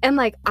 And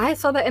like I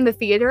saw that in the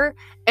theater,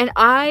 and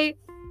I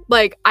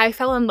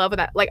fell in love with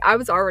that. Like I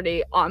was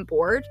already on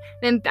board,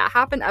 and that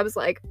happened. I was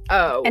like,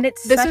 oh, and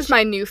this is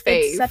my new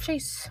fave. It's such a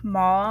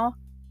small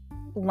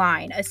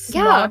line, a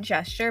small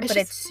gesture, but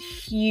it's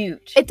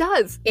huge. It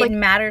does. It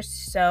matters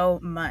so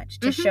much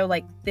to show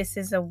like this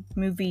is a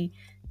movie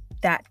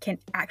that can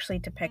actually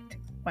depict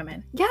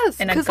women. Yes,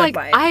 because like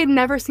I had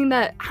never seen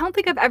that. I don't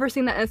think I've ever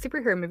seen that in a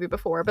superhero movie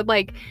before. But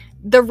like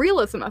the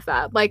realism of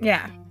that, like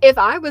if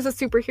I was a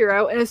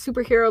superhero in a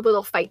superhero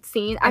little fight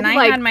scene, and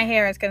I had my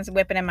hair, it's gonna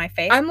whip it in my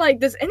face. I'm like,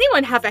 does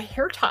anyone have a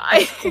hair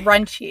tie?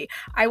 Crunchy.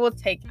 I will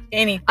take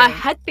anything. A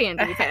headband,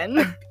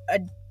 even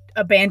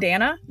a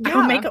bandana. Yeah.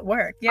 I'll make it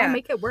work. Yeah, I'll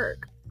make it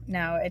work.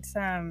 No, it's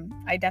I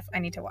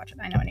need to watch it.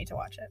 I know I need to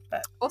watch it,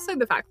 but also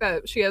the fact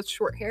that she has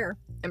short hair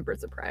in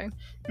Birds of Prey.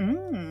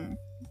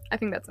 I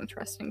think that's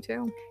interesting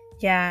too.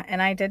 Yeah,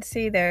 and I did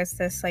see there's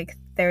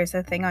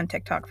a thing on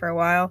TikTok for a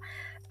while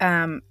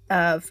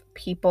of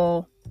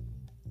people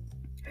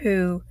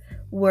who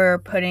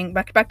were putting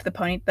back to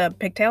the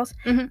pigtails.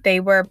 They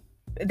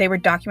were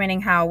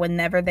documenting how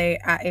whenever they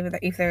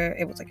either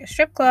it was like a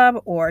strip club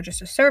or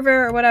just a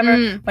server or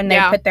whatever, when they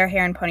put their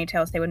hair in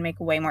ponytails, they would make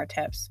way more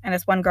tips. And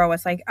this one girl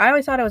was like, I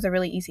always thought it was a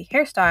really easy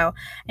hairstyle,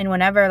 and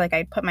whenever like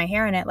I put my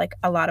hair in it, like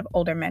a lot of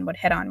older men would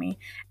hit on me.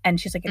 And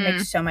she's like, it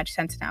makes so much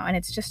sense now, and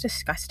it's just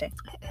disgusting.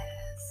 It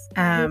is.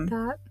 I hate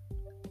that.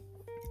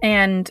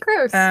 And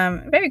gross.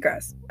 Very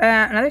gross.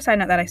 Another side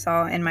note that I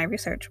saw in my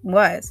research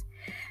was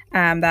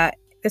that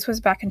this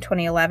was back in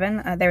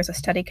 2011. There was a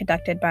study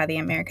conducted by the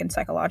American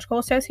Psychological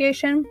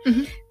Association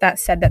that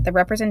said that the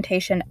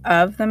representation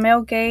of the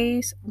male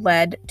gaze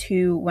led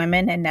to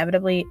women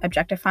inevitably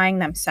objectifying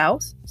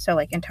themselves, so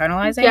like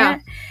internalizing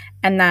it,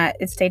 and that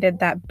it stated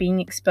that being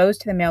exposed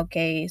to the male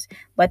gaze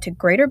led to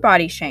greater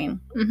body shame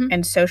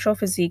and social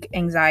physique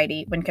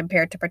anxiety when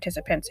compared to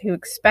participants who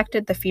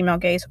expected the female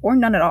gaze or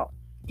none at all.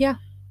 Yeah.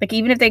 Like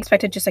even if they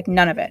expected just like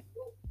none of it,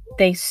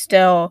 they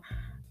still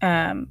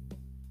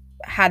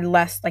had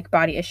less like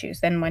body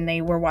issues than when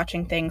they were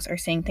watching things or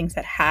seeing things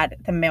that had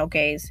the male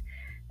gaze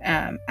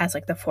as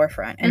like the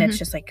forefront. And it's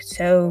just like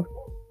so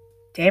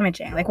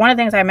damaging. Like one of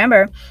the things I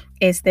remember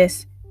is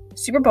this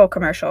Super Bowl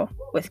commercial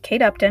with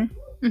Kate Upton.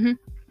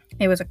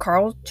 It was a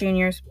Carl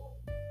Jr.'s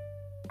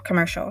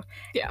commercial.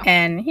 Yeah.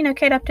 And you know,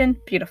 Kate Upton,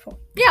 beautiful.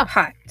 Yeah.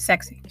 Hot,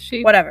 sexy.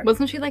 Whatever.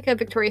 Wasn't she like a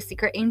Victoria's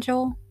Secret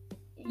angel?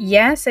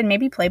 Yes, and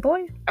maybe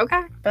Playboy?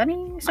 Okay.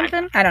 Bunny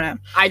something? I don't know.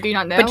 I do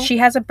not know. But she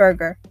has a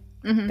burger.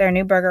 Their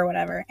new burger,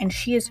 whatever. And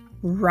she is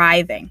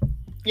writhing.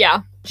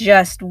 Yeah.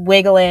 Just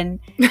wiggling,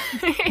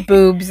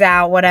 boobs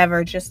out,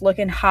 whatever. Just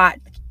looking hot,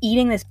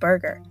 eating this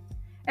burger.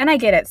 And I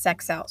get it,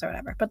 sex sells or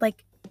whatever. But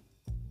like,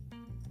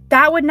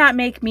 that would not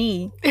make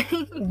me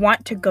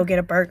want to go get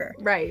a burger.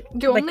 Right.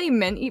 Do like, only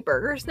men eat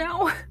burgers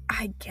now?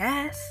 I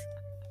guess.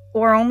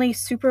 Or only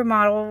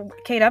supermodel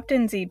Kate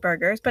Uptons eat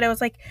burgers. But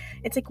it's like,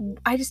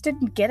 I just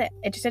didn't get it.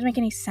 It just didn't make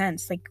any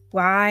sense. Like,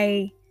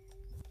 why?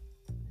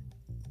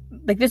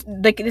 This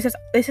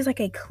is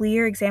like a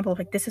clear example of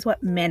like, this is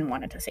what men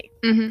wanted to see.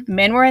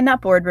 Men were in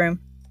that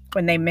boardroom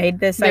when they made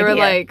this idea. They were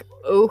like,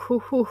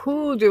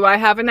 oh, do I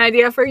have an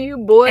idea for you,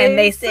 boys? And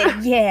they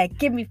said, yeah,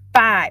 give me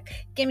 5,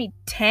 give me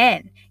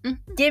 10.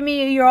 Give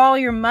me all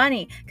your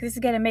money, because this is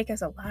going to make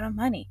us a lot of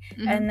money.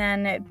 And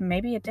then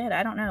maybe it did.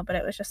 I don't know. But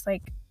it was just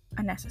like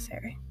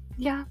unnecessary.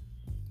 Yeah.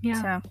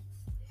 So,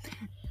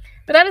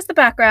 but that is the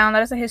background.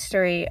 That is the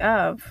history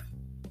of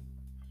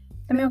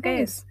the male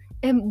gaze.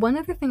 And one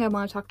other thing I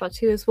want to talk about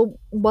too is, well,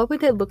 what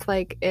would it look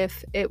like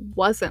if it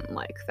wasn't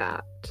like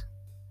that?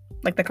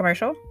 Like the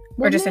commercial?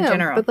 Or just in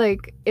general? But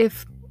like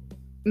if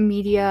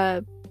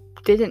media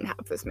didn't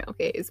have this male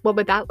gaze, what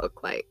would that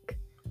look like?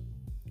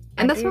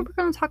 And that's what we're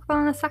going to talk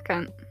about in a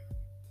second.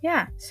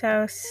 Yeah,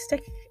 so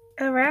stick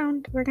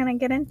around. We're going to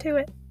get into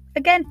it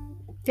again.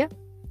 Yeah.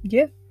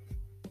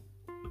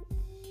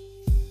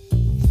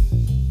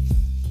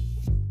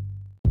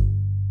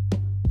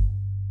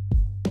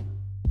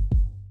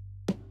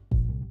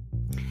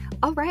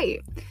 All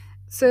right.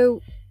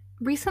 So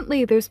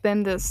recently there's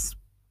been this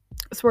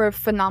sort of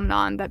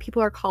phenomenon that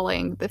people are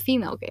calling the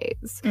female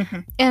gaze.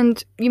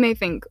 And you may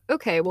think,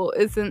 okay, well,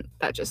 isn't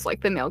that just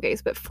like the male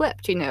gaze but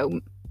flipped? You know,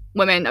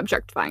 women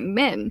objectifying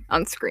men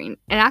on screen.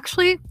 And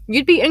actually,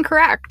 you'd be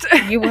incorrect.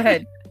 You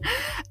would.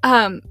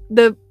 One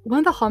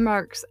of the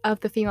hallmarks of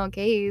the female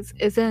gaze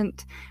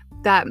isn't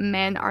that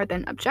men are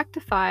then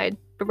objectified,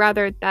 but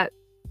rather that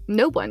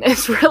no one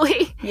is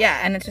really. Yeah,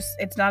 and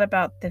it's not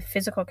about the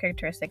physical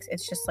characteristics.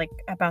 It's just like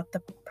about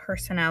the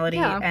personality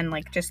and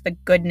like just the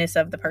goodness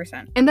of the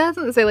person. And that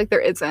doesn't say like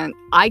there isn't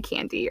eye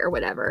candy or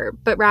whatever,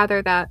 but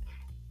rather that,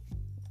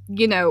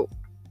 you know,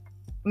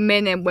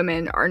 men and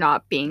women are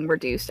not being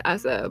reduced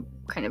as a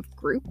kind of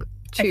group.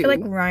 I feel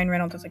like Ryan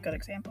Reynolds is a good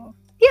example.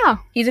 Yeah.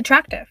 He's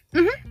attractive,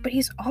 but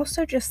he's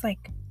also just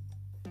like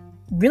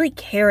really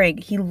caring.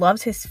 He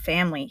loves his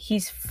family.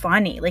 He's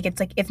funny. Like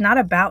it's not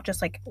about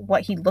just like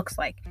what he looks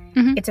like.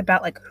 It's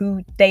about like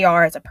who they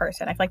are as a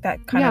person. I feel like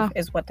that kind of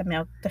is what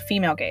the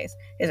female gaze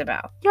is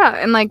about. Yeah,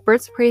 and like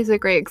Birds of Prey is a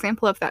great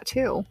example of that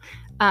too.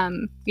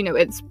 You know,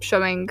 it's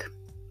showing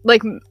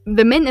like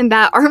the men in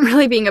that aren't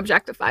really being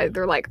objectified.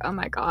 They're like, oh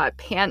my god,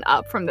 pan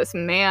up from this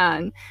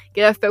man,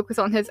 get a focus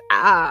on his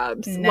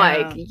abs. No.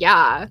 Like,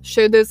 yeah,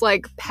 show those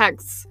like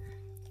pecs.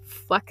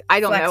 I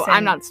don't know.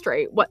 I'm not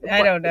straight. What?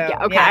 I don't know.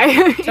 Yeah, okay.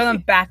 Yeah. Show them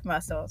back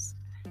muscles.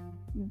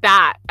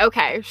 That.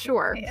 Okay,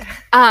 sure. Yeah.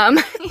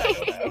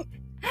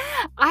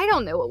 I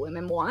don't know what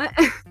women want.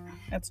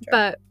 That's true.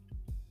 But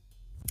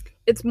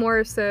it's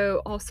more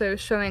so also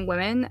showing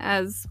women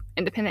as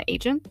independent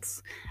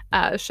agents,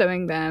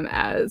 showing them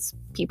as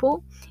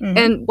people.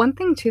 And one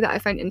thing too that I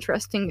find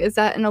interesting is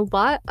that in a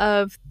lot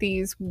of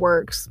these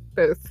works,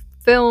 both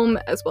film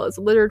as well as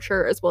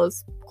literature as well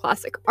as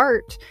classic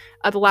art,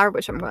 the latter of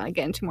which I'm going to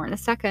get into more in a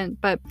second,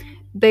 but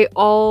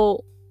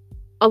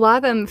a lot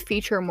of them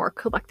feature more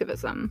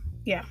collectivism.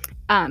 Yeah.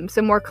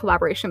 So more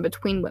collaboration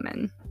between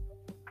women.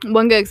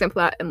 One good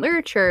example of that in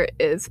literature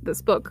is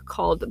this book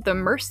called The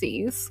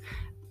Mercies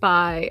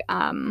by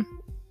an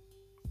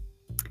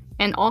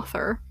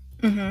author.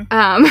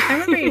 I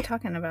remember you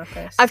talking about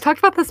this. I've talked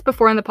about this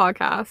before in the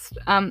podcast.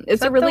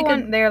 It's a really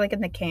good. They're like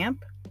in the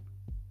camp.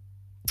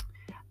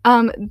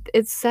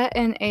 It's set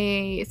in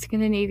a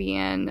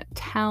Scandinavian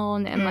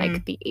town in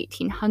like the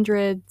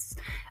 1800s,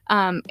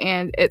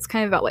 and it's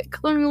kind of about like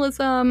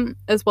colonialism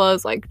as well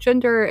as like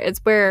gender. It's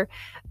where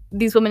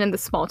these women in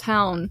this small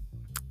town,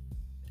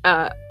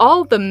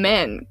 all the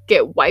men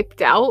get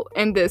wiped out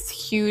in this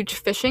huge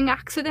fishing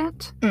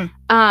accident,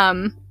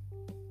 and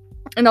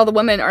all the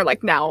women are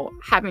like now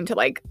having to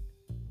like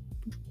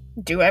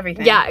do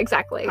everything. Yeah,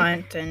 exactly.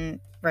 Hunt and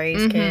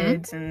raise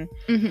kids and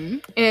and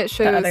it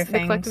shows the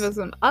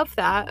collectivism of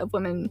that, of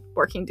women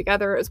working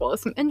together as well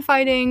as some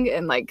infighting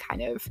and like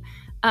kind of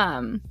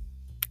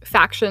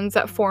factions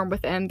that form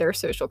within their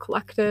social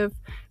collective,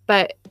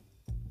 but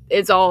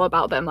it's all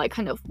about them like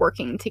kind of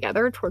working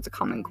together towards a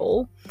common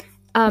goal.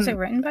 Was it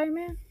written by a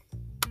man?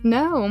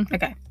 No.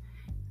 Okay.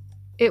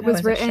 It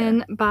was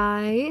written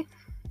by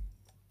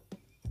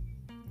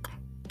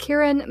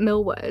Kieran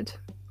Millwood,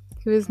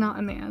 who is not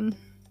a man.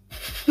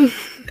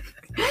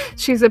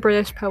 She's a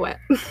British poet.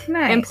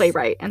 Nice. And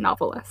playwright and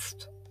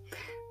novelist.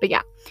 But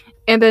yeah.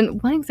 And then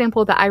one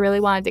example that I really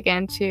want to dig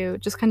into,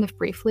 just kind of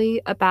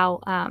briefly,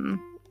 about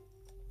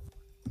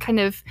kind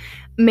of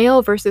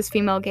male versus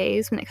female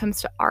gaze when it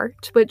comes to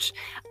art, which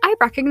I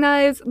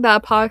recognize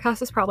that a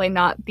podcast is probably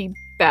not the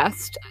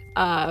best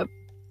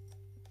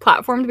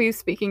platform to be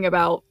speaking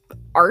about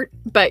art,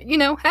 but you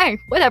know, hey,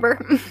 whatever.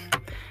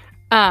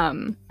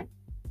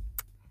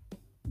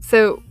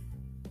 So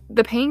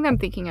the painting that I'm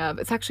thinking of,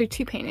 it's actually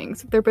two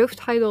paintings. They're both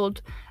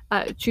titled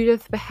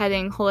Judith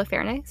Beheading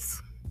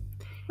Holofernes.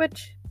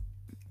 Which,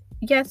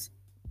 yes,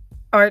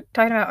 art,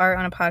 talking about art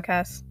on a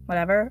podcast,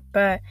 whatever,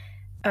 but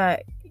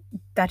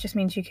that just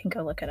means you can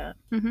go look it up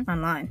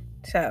online.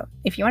 So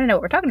if you want to know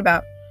what we're talking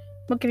about,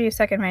 we'll give you a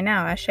second right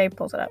now as Shay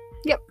pulls it up.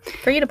 Yep.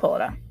 For you to pull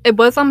it up. It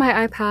was on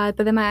my iPad,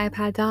 but then my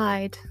iPad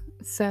died.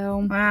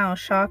 So. Wow,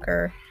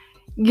 shocker.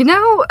 You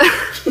know,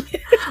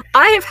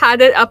 I have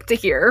had it up to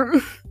here.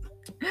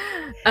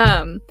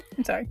 I'm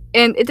sorry.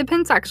 And it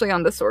depends actually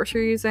on the source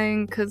you're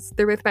using, because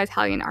they're both by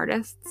Italian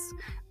artists.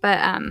 But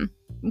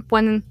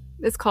one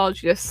is called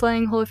Judith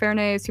Slaying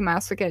Holofernes. You might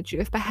also get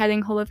Judith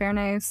Beheading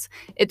Holofernes.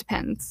 It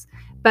depends.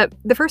 But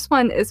the first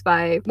one is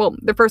by, well,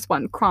 the first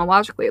one,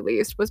 chronologically at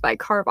least, was by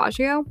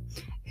Caravaggio,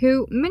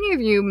 who many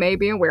of you may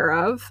be aware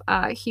of.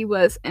 He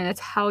was an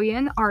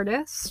Italian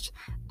artist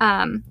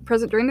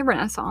present during the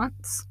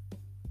Renaissance.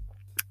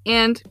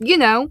 And, you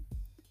know,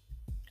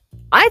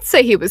 I'd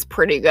say he was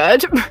pretty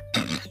good.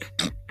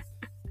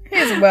 He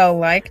is well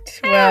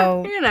liked.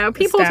 Well, you know,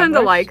 people tend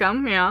to like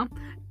him, yeah.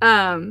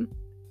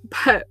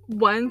 But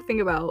one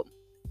thing about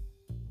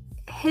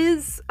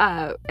his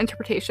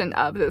interpretation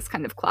of this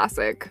kind of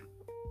classic,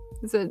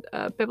 is it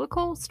a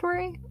biblical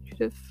story?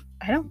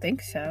 I don't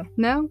think so.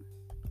 No?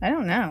 I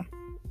don't know.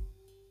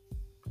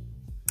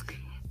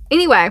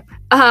 Anyway,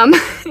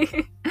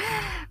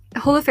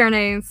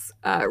 Holofernes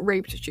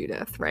raped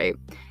Judith, right?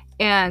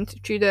 And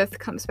Judith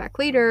comes back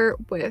later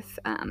with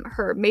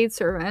her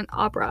maidservant,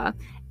 Abra,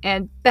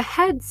 and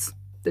beheads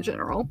the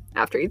general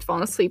after he'd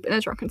fallen asleep in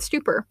a drunken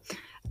stupor.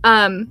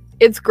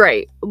 It's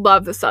great.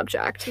 Love the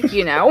subject,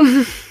 you know?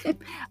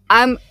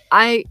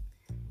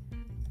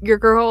 Your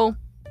girl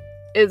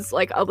is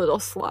like a little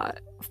slut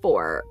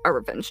for a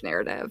revenge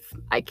narrative.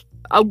 Like,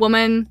 a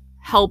woman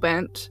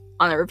hellbent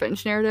on a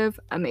revenge narrative,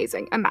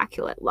 amazing,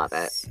 immaculate, love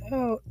it.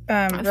 So,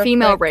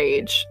 female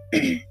rage.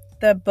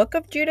 The Book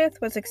of Judith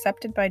was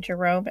accepted by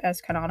Jerome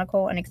as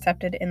canonical and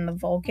accepted in the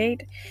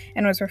Vulgate,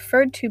 and was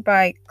referred to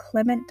by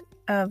Clement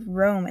of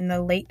Rome in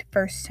the late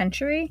 1st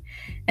century,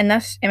 and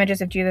thus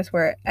images of Judith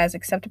were as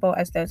acceptable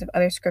as those of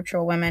other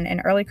scriptural women. In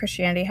early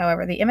Christianity,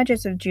 however, the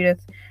images of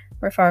Judith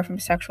were far from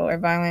sexual or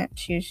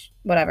violent,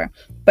 whatever.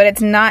 But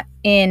it's not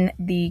in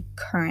the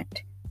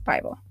current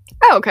Bible.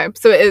 Oh, okay.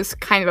 So it is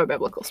kind of a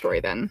biblical story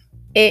then.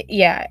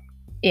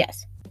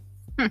 Yes.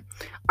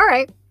 All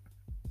right.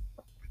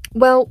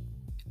 Well,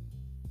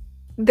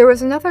 there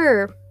was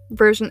another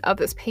version of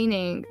this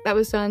painting that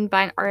was done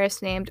by an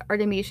artist named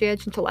Artemisia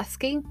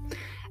Gentileschi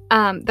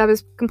that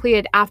was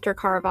completed after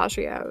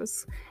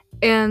Caravaggio's.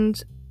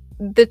 And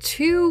the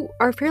two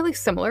are fairly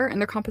similar in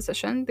their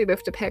composition. They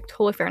both depict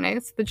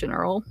Holofernes, the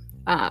general,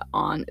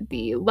 on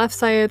the left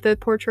side of the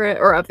portrait,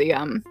 or of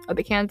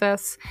the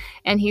canvas,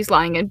 and he's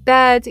lying in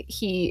bed.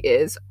 He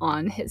is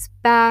on his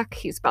back.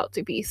 He's about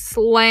to be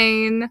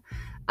slain.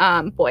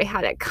 Boy,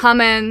 had it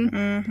coming.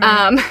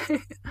 Mm-hmm.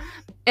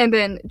 And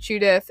then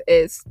Judith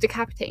is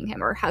decapitating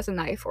him, or has a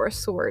knife or a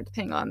sword,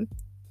 depending on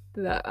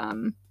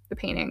the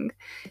painting,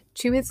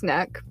 to his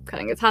neck,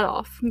 cutting his head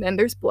off. And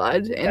there's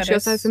blood, and she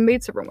also has a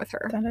maidservant with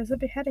her. That is a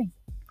beheading.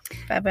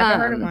 If I've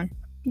ever heard of one.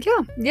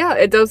 Yeah,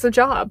 it does the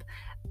job.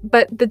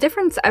 But the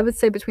difference, I would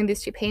say, between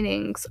these two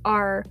paintings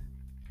are,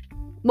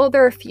 well,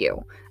 there are a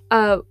few.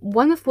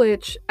 One of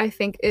which I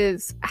think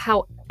is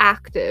how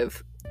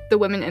active the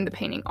women in the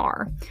painting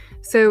are.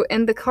 So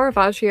in the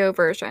Caravaggio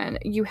version,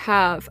 you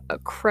have a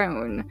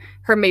crone,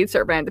 her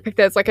maidservant,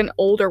 depicted as like an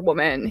older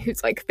woman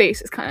whose like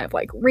face is kind of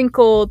like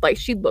wrinkled, like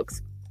she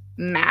looks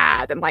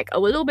mad and like a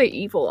little bit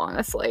evil,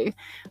 honestly,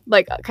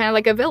 like kind of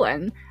like a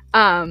villain.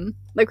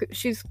 Like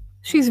she's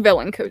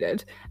villain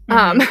coded.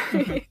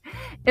 Mm-hmm.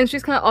 And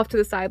she's kind of off to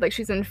the side, like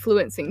she's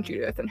influencing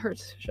Judith in her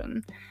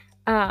decision.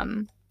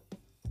 And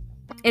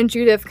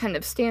Judith kind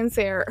of stands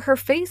there. Her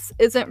face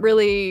isn't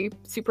really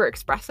super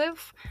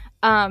expressive.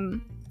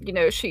 You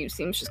know, she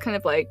seems just kind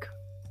of like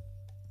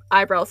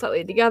eyebrows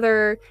slightly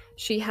together.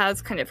 She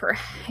has kind of her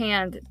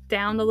hand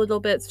down a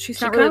little bit. So she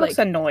not really looks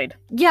like annoyed.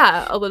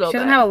 Yeah, a little bit. She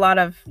doesn't have a lot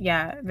of she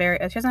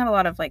doesn't have a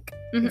lot of like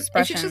expression.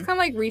 And she's just kind of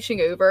like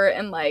reaching over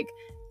and like,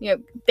 you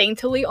know,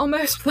 daintily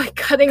almost like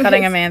cutting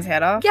a man's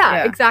head off.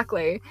 Yeah,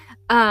 exactly.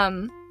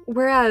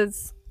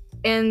 Whereas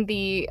in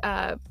the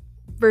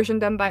version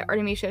done by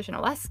Artemisia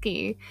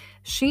Gentileschi,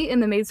 she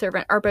and the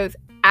maidservant are both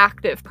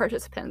active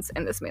participants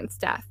in this man's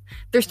death.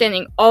 They're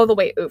standing all the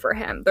way over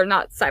him. They're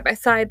not side by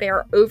side. They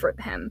are over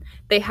him.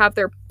 They have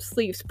their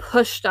sleeves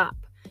pushed up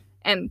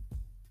and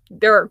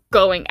they're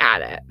going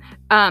at it.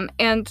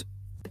 And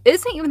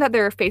isn't even that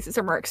their faces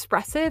are more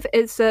expressive,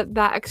 it's that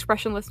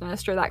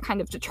expressionlessness or that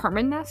kind of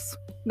determinedness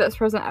that's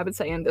present, I would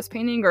say, in this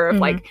painting, or if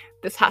like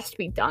this has to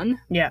be done.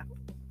 Yeah.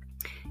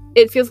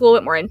 It feels a little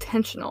bit more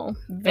intentional.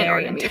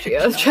 Very in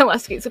intentional.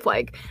 Sexualized of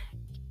like,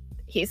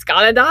 he's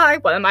gotta die.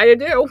 What am I to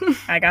do?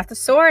 I got the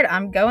sword.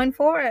 I'm going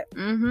for it.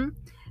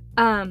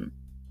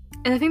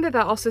 And I think that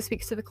also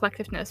speaks to the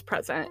collectiveness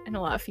present in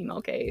a lot of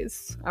female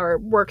gaze or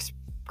works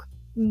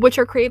which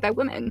are created by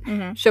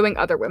women, showing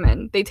other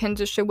women. They tend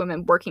to show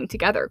women working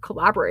together,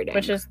 collaborating.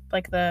 Which is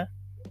like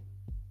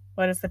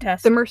what is the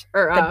test? The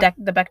Bechdel test.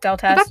 The Bechdel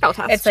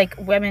test. It's like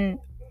women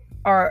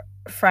are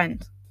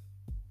friends.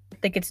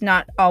 Like, it's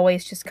not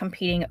always just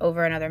competing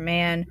over another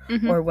man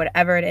or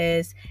whatever it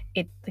is.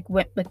 It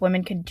like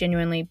women can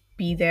genuinely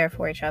be there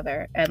for each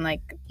other and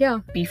like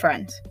be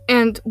friends.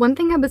 And one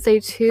thing I would say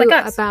too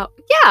about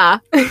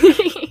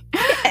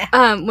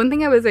one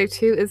thing I would say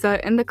too is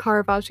that in the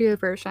Caravaggio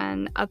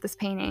version of this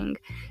painting,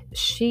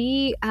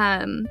 she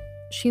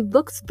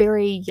looks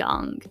very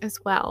young as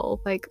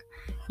well. Like,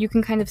 you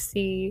can kind of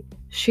see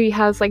she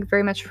has like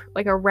very much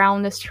like a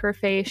roundness to her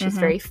face. She's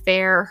very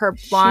fair. Her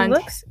blonde. She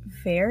looks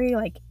very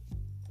like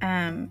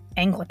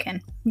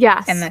Anglican.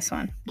 Yes. In this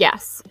one.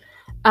 Yes.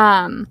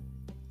 And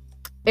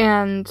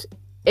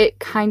it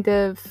kind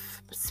of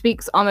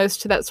speaks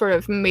almost to that sort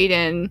of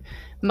maiden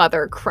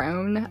mother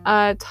crone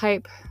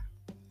type,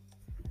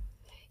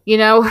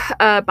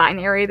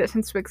 binary that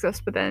tends to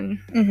exist within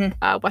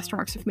Western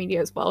works of media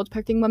as well,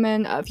 depicting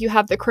women. You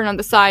have the crone on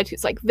the side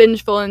who's like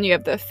vengeful, and you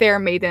have the fair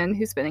maiden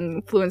who's been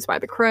influenced by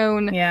the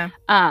crone. Yeah.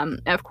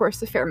 And of course,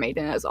 the fair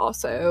maiden is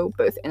also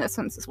both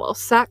innocence as well as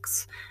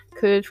sex,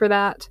 coded for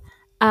that.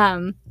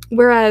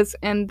 Whereas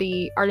in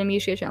the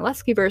Artemisia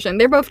Gentileschi version,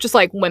 they're both just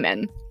like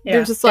women.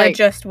 Yeah. They're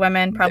just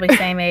women, probably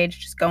same age,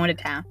 just going to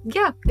town.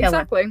 Yeah,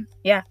 exactly.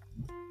 Yeah.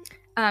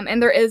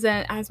 And there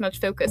isn't as much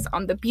focus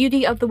on the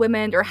beauty of the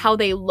women or how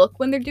they look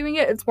when they're doing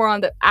it. It's more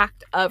on the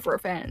act of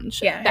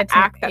revenge. Yeah. The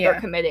act that they're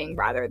committing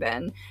rather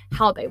than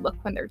how they look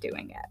when they're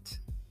doing it.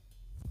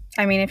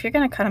 I mean, if you're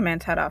going to cut a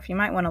man's head off, you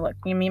might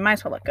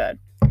as well look good.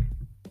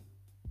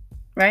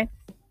 Right?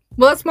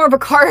 Well, it's more of a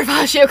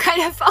Caravaggio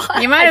kind of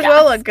thought. You might as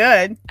well look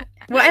good.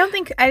 Well,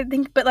 I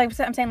think, but like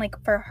I'm saying, like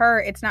for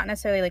her, it's not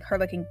necessarily like her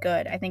looking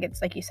good. I think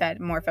it's, like you said,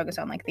 more focused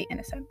on like the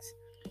innocence.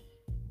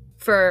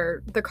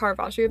 For the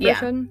Caravaggio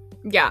version?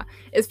 Yeah.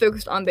 It's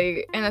focused on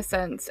the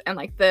innocence and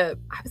like I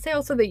would say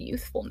also the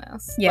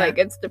youthfulness. Yeah. Like,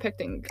 it's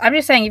depicting. I'm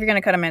just saying, if you're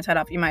going to cut a man's head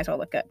off, you might as well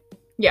look good.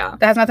 Yeah.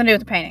 That has nothing to do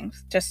with the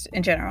paintings, just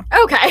in general.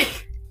 Okay.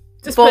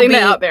 Just full putting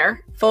that out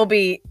there. Full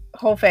beat,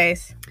 whole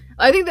face.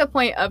 I think the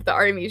point of the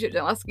Artemisia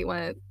Gentileschi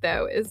one,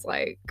 though, is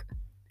like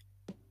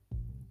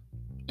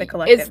the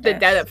collectiveness. It's the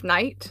dead of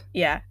night.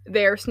 Yeah.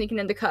 They're sneaking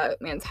in to cut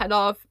a man's head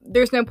off.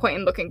 There's no point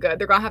in looking good.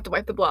 They're gonna have to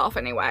wipe the blood off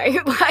anyway.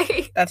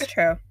 Like, that's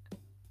true.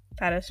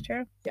 That is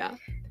true. Yeah.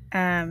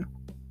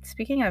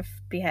 Speaking of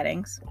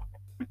beheadings,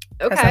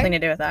 okay, has nothing to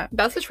do with that.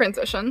 That's a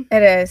transition.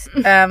 It is.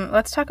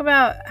 Let's talk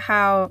about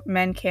how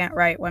men can't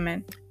write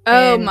women.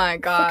 Oh my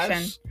gosh.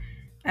 Fiction.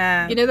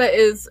 That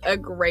is a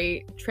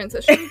great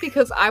transition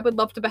because I would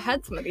love to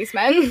behead some of these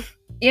men.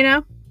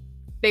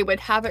 They would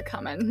have it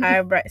coming.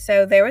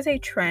 So there was a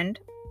trend,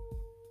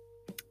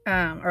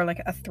 or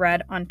like a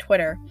thread on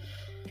Twitter,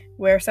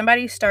 where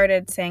somebody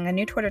started saying a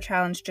new Twitter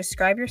challenge: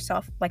 describe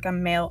yourself like a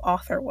male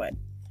author would.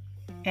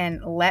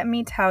 And let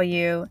me tell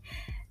you,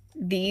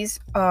 these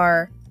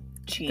are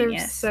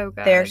genius.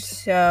 They're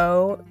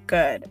so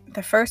good.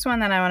 The first one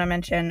that I want to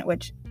mention,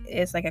 which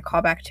is like a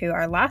callback to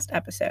our last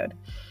episode,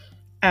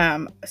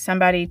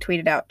 somebody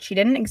tweeted out, she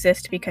didn't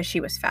exist because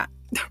she was fat.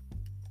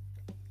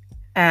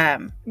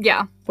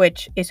 Yeah.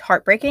 Which is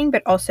heartbreaking,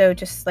 but also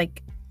just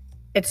like,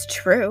 it's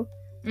true.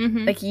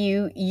 Mm-hmm. Like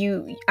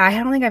I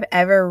don't think I've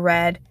ever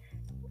read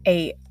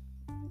a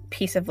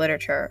piece of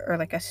literature or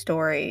like a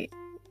story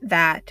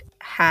that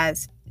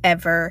has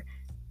ever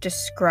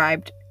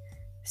described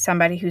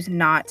somebody who's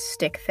not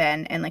stick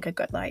thin in like a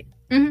good light.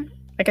 Mm-hmm.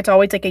 Like it's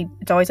always like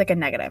a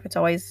negative. It's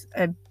always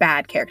a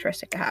bad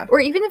characteristic to have. Or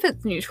even if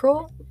it's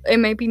neutral, it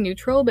may be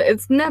neutral, but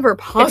it's never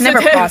positive.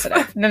 It's never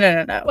positive.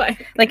 No.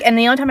 Like, and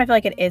the only time I feel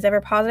like it is ever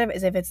positive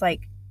is if it's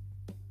like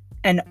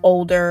an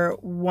older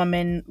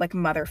woman, like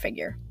mother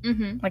figure.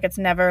 Mm-hmm. Like it's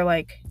never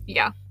like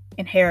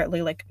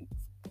inherently like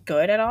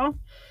good at all.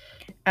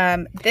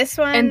 This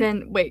one, and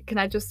then wait, can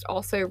I just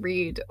also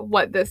read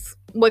what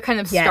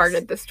kind of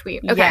started this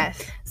tweet? Okay.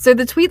 Yes. So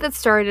the tweet that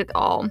started it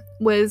all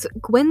was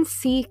Gwen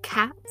C.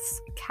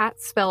 Katz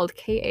spelled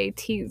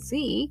Katz.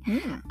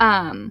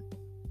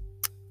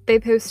 They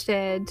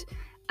posted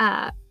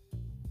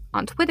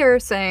on Twitter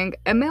saying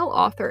a male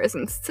author is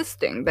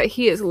insisting that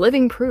he is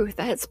living proof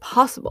that it's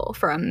possible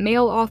for a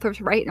male author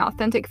to write an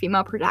authentic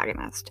female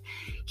protagonist.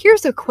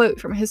 Here's a quote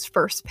from his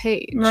first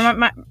page.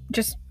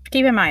 Just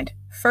keep in mind,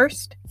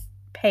 first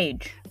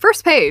page.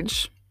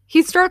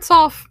 He starts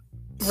off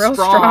real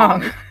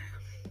strong.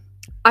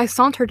 I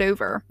sauntered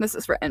over. This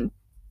is written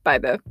by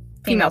the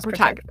female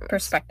protagonist.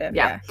 Perspective.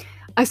 Yeah.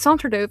 I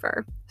sauntered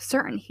over,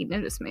 certain he'd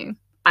notice me.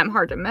 I'm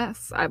hard to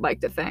miss, I'd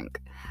like to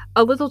think.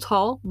 A little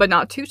tall, but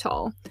not too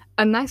tall.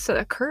 A nice set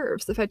of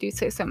curves, if I do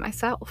say so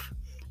myself.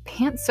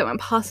 Pants so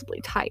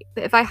impossibly tight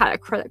that if I had a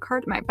credit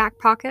card in my back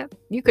pocket,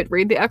 you could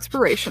read the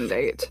expiration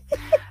date.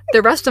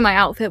 The rest of my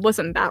outfit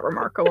wasn't that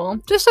remarkable.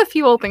 Just a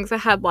few old things I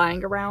had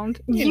lying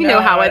around. You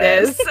know how it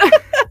is.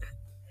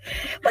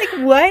 Like,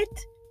 what?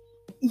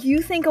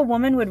 You think a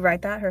woman would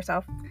write that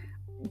herself?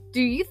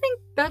 Do you think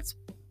that's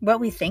what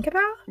we think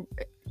about?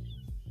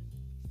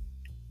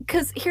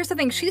 Because here's the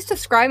thing. She's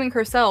describing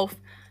herself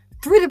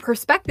through the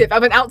perspective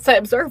of an outside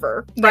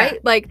observer, right? Yeah.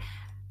 Like,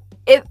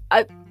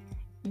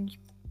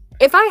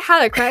 if I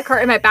had a credit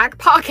card in my back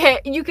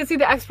pocket, you could see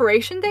the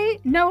expiration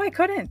date? No, I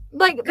couldn't.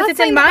 Like, because it's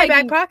in my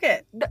back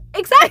pocket.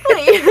 Exactly.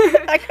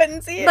 I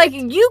couldn't see it. Like,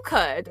 you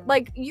could.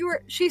 Like,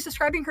 she's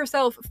describing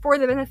herself for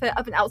the benefit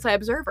of an outside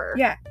observer.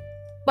 Yeah.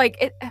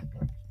 Like,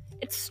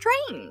 it's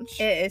strange.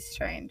 It is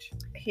strange.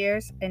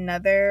 Here's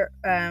another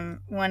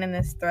one in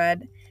this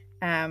thread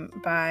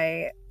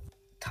by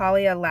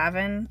Talia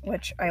Lavin,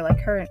 which I like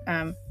her.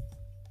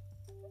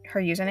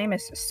 Her username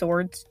is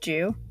Swords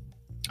Jew.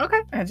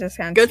 Okay. I just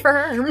kind of good for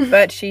her.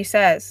 But she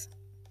says,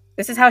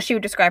 this is how she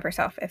would describe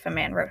herself if a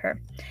man wrote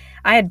her.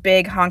 I had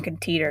big honking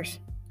teeters,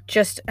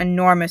 just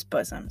enormous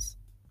bosoms.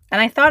 And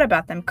I thought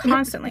about them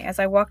constantly as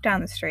I walked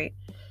down the street,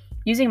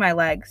 using my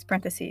legs,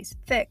 parentheses,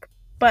 thick,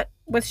 but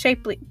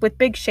with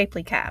big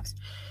shapely calves,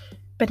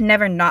 but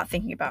never not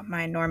thinking about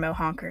my enormo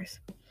honkers.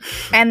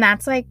 And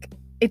that's like,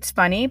 it's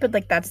funny, but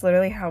like that's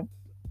literally how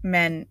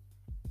men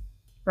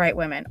write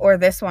women. Or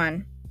this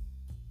one,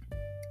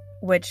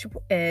 which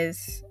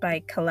is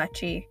by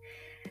Kalechi.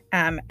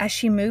 As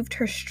she moved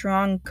her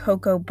strong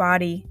cocoa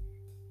body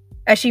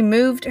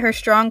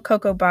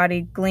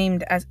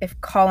gleamed as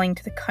if calling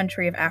to the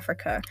country of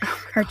Africa.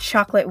 Her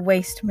chocolate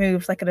waist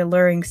moved like an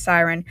alluring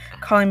siren,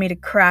 calling me to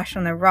crash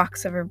on the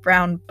rocks of her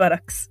brown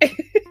buttocks.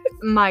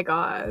 My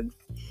God.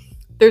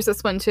 There's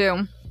this one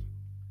too,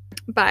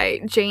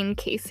 by Jane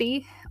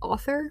Casey,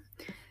 author.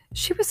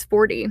 She was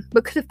 40,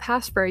 but could have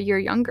passed for a year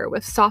younger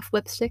with soft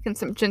lipstick and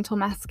some gentle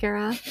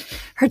mascara.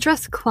 Her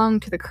dress clung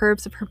to the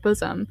curves of her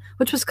bosom,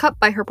 which was cut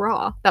by her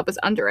bra that was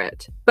under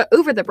it, but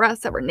over the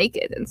breasts that were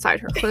naked inside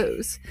her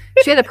clothes.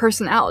 She had a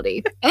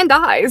personality and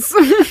eyes.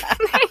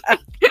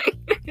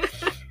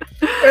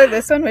 Or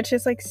this one, which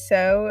is like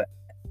so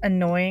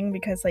annoying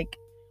because like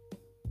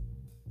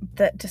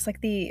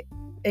the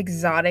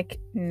exotic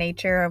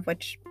nature of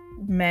which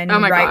men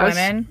write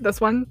women.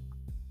 This one?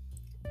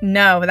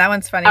 No, but that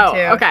one's funny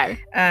too. Okay.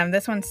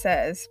 This one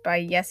says, by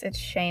Yes, It's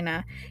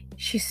Shayna.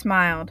 She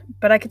smiled,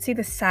 but I could see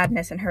the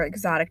sadness in her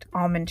exotic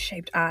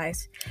almond-shaped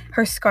eyes.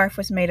 Her scarf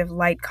was made of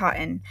light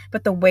cotton,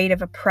 but the weight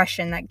of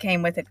oppression that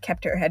came with it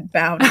kept her head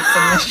bowed in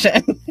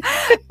submission.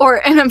 Or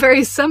in a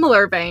very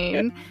similar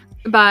vein,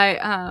 by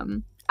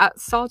at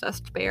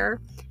Sawdust Bear.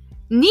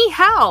 Ni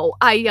hao,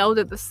 I yelled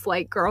at the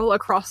slight girl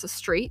across the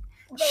street.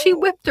 She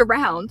whipped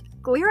around,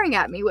 glaring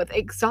at me with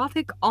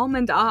exotic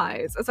almond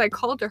eyes as I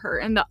called to her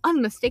in the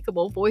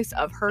unmistakable voice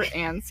of her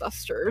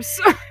ancestors.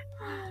 Oh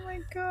my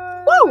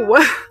God.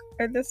 Whoa!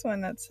 Or this one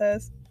that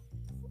says,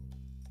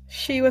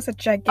 she was a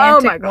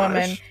gigantic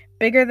woman,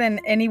 bigger than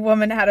any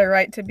woman had a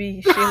right to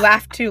be. She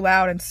laughed too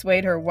loud and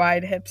swayed her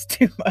wide hips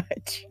too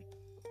much.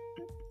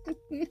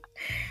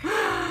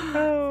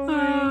 Oh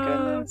my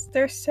goodness.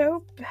 They're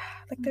so bad.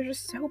 Like, they're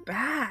just so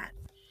bad.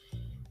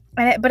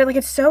 But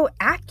it's so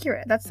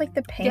accurate. That's like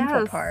the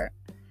painful part.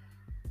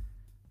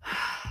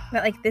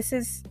 That like this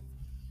is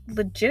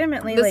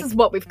legitimately this is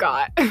what we've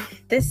got.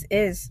 This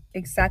is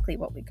exactly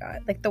what we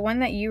got. Like the one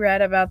that you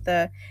read about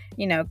the,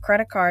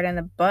 credit card and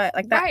the butt.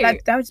 Like that right.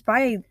 that was by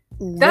a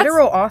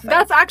literal author.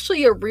 That's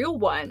actually a real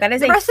one. That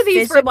is the a rest of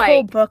these physical were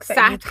like book that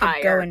satire. You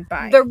could go and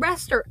buy. The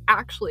rest are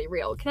actually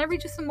real. Can I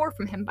read you some more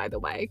from him, by the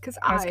way? Because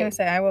I was gonna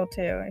say I will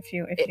too if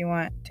you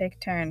want. Take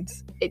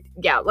turns.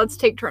 Yeah, let's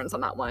take turns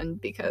on that one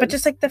because. But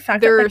just like the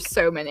fact there that are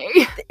so many.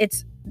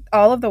 It's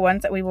all of the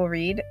ones that we will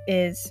read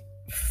is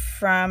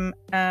from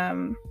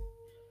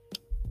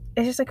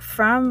it's just like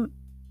from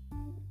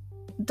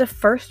the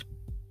first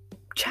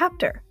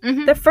chapter.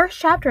 Mm-hmm. The first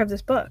chapter of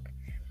this book.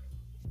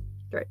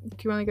 Right. Do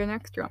you want to go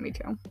next? Do you want me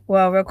to?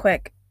 Well, real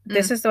quick.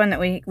 This is the one that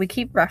we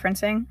keep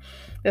referencing.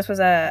 This was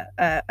a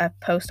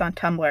post on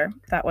Tumblr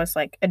that was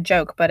like a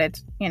joke, but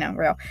it's,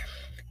 real.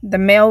 The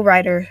male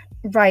writer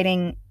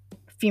writing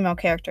female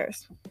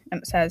characters.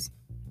 And it says,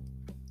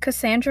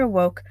 Cassandra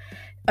woke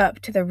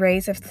up to the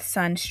rays of the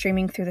sun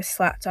streaming through the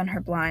slats on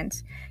her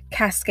blinds,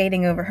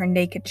 cascading over her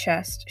naked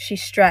chest. She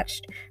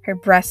stretched, her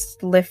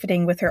breasts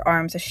lifting with her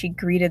arms as she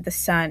greeted the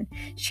sun.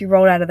 She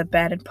rolled out of the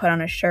bed and put on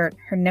a shirt,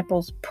 her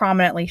nipples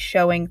prominently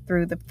showing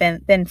through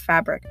the thin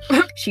fabric.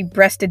 She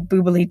breasted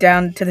boobily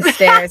down to the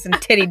stairs and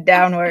tittied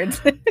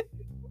downwards. And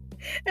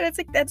it's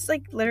like, that's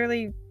like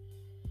literally,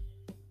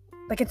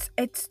 like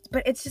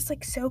but it's just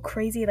like so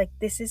crazy. Like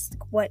this is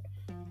what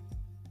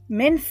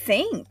men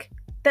think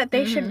that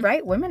they should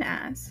write women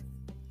as.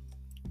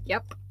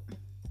 Yep.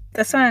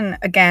 This one,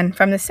 again,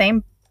 from the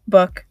same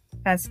book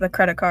as the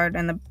credit card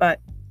and the butt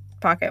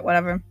pocket,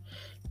 whatever,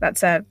 that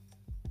said,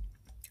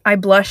 I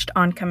blushed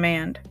on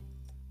command.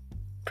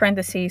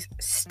 Parentheses,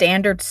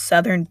 standard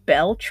Southern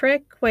belle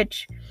trick,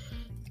 which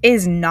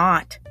is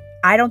not.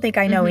 I don't think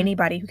I know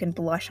anybody who can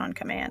blush on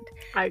command.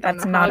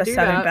 That's not a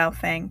Southern belle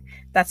thing.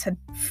 That's a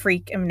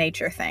freak of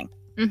nature thing.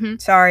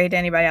 Sorry to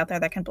anybody out there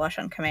that can blush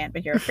on command,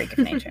 but you're a freak of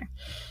nature.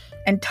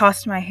 And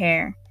tossed my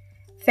hair.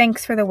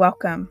 Thanks for the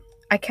welcome.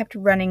 I kept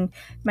running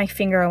my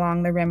finger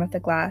along the rim of the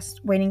glass,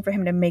 waiting for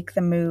him to make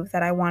the move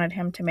that I wanted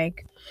him to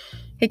make.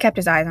 He kept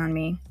his eyes on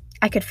me.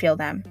 I could feel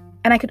them,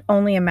 and I could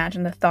only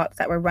imagine the thoughts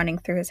that were running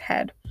through his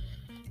head.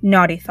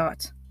 Naughty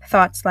thoughts.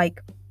 Thoughts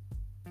like,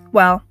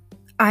 well,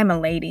 I'm a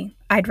lady.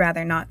 I'd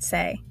rather not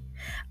say.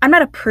 I'm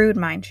not a prude,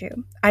 mind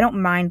you. I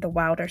don't mind the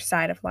wilder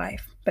side of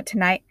life. But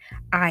tonight,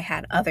 I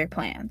had other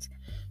plans.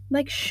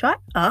 Like, shut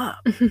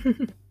up.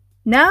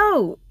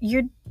 No,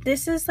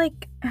 this is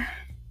like...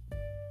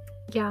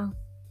 Yeah.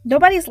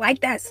 Nobody's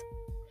like this.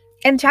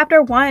 In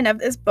chapter 1 of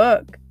this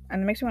book.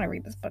 And it makes me want to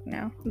read this book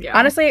now. Yeah.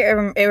 Honestly,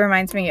 it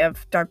reminds me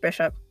of Dark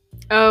Bishop.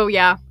 Oh,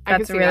 yeah.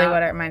 That's really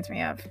what it reminds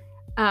me of.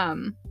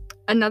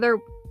 Another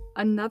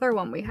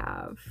one we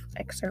have.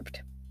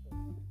 Excerpt.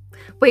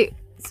 Wait,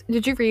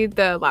 did you read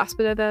the last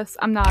bit of this?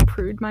 I'm not a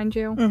prude, mind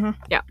you. Mm-hmm.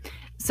 Yeah.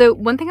 So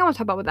one thing I want to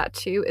talk about with that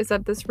too is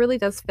that this really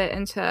does fit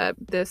into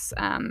this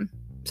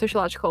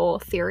sociological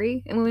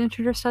theory in women and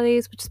gender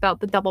studies, which is about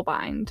the double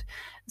bind.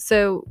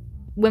 So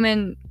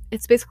women,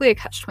 it's basically a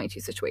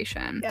catch-22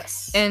 situation.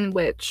 Yes. In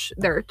which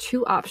there are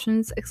two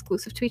options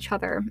exclusive to each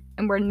other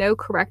and where no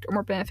correct or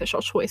more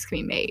beneficial choice can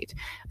be made.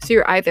 So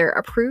you're either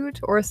a prude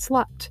or a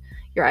slut.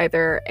 You're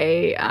either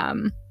a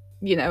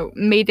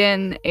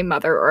maiden, a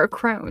mother, or a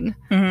crone.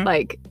 Mm-hmm.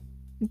 Like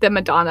the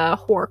Madonna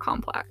whore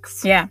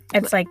complex. Yeah.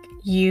 It's like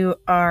you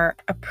are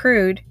a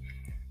prude,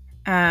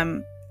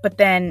 but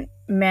then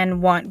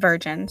men want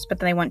virgins, but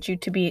then they want you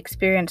to be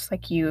experienced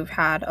like you've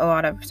had a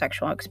lot of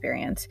sexual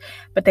experience,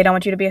 but they don't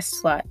want you to be a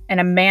slut. And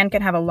a man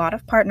can have a lot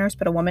of partners,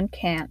 but a woman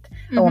can't.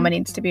 Mm-hmm. A woman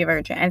needs to be a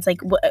virgin. And it's like,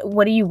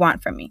 what do you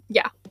want from me?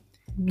 Yeah.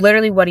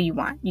 Literally, what do you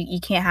want? You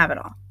can't have it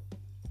all.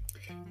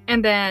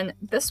 And then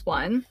this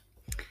one,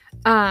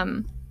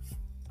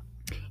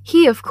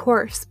 he, of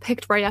course,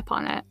 picked right up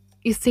on it.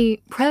 You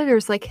see,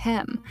 predators like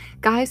him,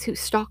 guys who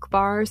stalk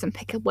bars and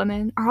pick up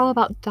women, are all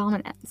about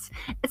dominance.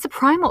 It's a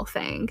primal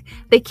thing.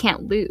 They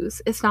can't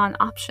lose. It's not an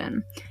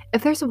option.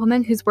 If there's a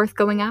woman who's worth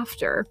going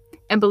after,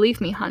 and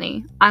believe me,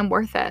 honey, I'm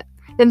worth it,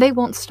 then they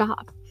won't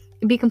stop.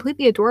 It'd be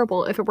completely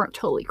adorable if it weren't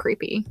totally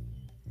creepy.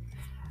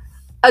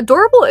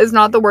 Adorable is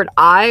not the word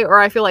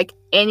I feel like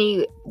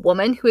any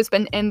woman who has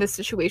been in this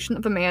situation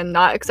of a man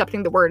not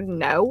accepting the word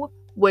no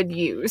would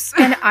use.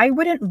 And I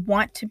wouldn't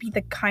want to be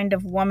the kind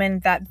of woman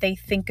that they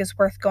think is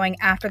worth going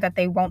after, that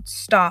they won't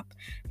stop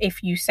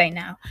if you say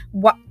no.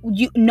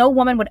 No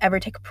woman would ever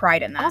take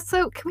pride in that.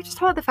 Also, can we just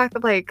talk about the fact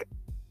that, like,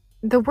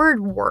 the word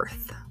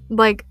worth,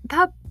 like,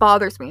 that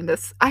bothers me in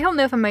this. I don't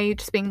know if I'm maybe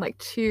just being, like,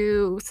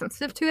 too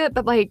sensitive to it,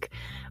 but, like,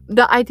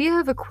 the idea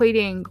of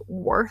equating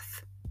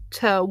worth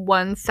to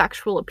one's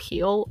sexual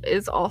appeal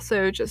is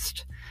also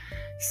just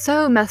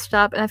so messed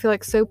up, and I feel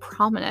like so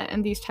prominent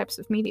in these types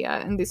of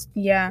media and these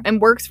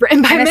and works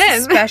written by men,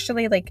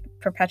 especially like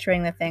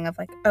perpetuating the thing of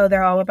like, oh,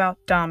 they're all about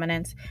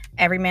dominance.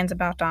 Every man's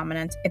about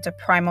dominance. It's a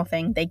primal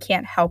thing. They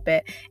can't help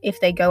it if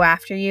they go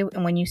after you,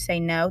 and when you say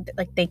no,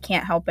 like, they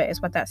can't help it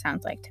is what that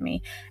sounds like to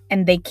me.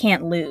 And they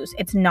can't lose.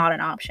 It's not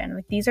an option.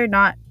 Like, these are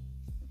not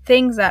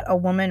things that a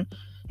woman.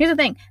 Here's the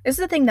thing. This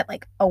is the thing that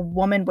like a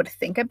woman would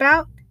think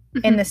about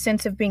in the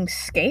sense of being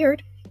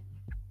scared.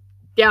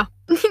 Yeah.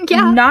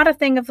 Yeah. Not a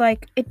thing of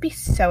like, it'd be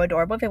so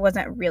adorable if it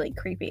wasn't really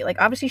creepy.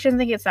 Like, obviously she doesn't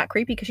think it's that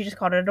creepy because she just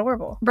called it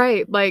adorable.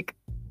 Right. Like,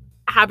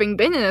 having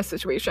been in a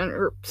situation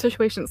or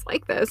situations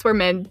like this where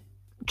men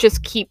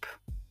just keep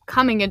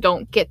coming and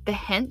don't get the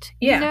hint,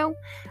 you know?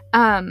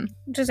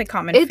 Just a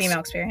common female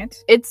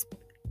experience. It's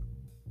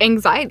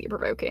anxiety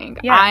provoking.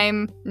 Yeah.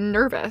 I'm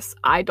nervous.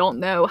 I don't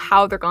know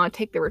how they're going to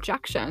take the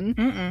rejection.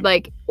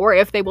 Like, or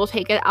if they will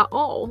take it at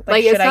all.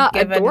 Like it's not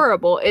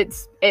adorable.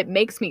 It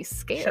makes me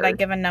scared. Should I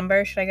give a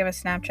number? Should I give a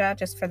Snapchat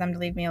just for them to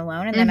leave me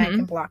alone and then I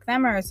can block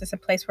them? Or is this a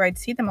place where I'd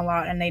see them a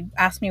lot and they'd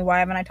ask me why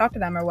haven't I talked to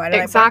them, or why did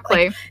I block?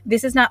 Like,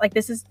 this is not like,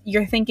 this is,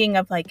 you're thinking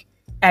of like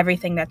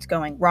everything that's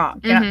going wrong.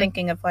 You're not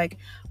thinking of like,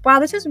 wow,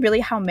 this is really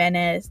how men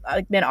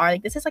are.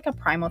 Like, this is like a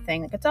primal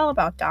thing. Like, it's all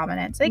about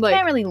dominance. They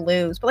can't really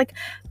lose, but like,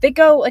 they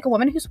go like a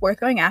woman who's worth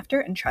going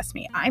after, and trust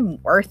me,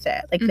 I'm worth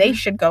it. Like, they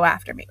should go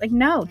after me. Like,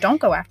 no, don't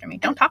go after me.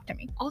 Don't talk to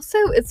me. Also,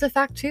 it's the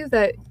fact too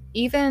that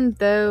even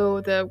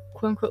though the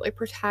quote unquote like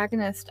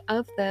protagonist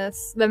of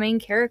this, the main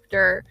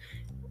character,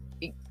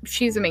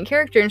 she's the main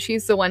character and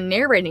she's the one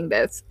narrating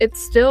this,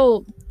 it's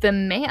still the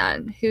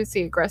man who's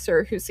the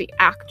aggressor, who's the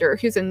actor,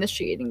 who's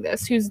initiating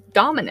this, who's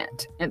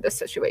dominant in this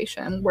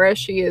situation, whereas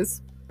she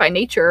is by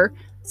nature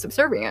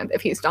subservient.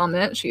 If he's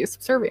dominant, she is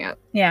subservient.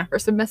 Yeah. Or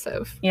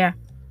submissive. Yeah.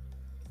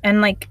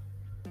 And like,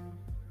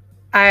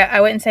 I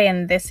wouldn't say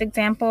in this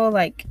example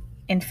like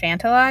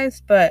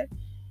infantilized, but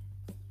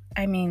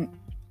I mean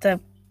the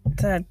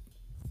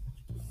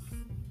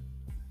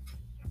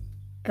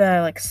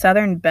like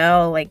Southern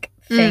belle like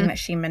thing that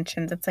she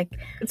mentions. It's like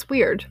it's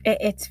weird.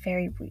 It's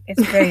very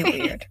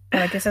weird.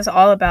 But, like, this is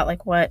all about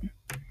like what.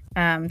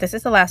 This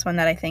is the last one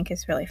that I think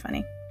is really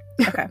funny.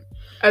 Okay.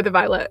 Oh, the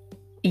violet.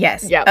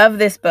 Yes. Yep. Of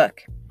this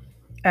book.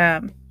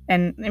 And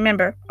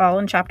remember, all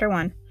in chapter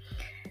 1.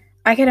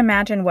 I could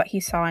imagine what he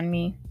saw in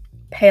me.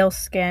 Pale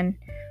skin,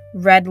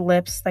 red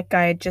lips like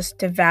I had just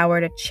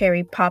devoured a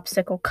cherry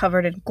popsicle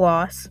covered in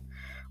gloss.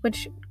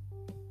 Which,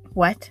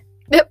 what?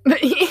 Yeah.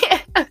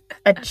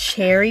 A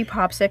cherry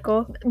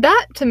popsicle?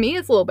 That, to me,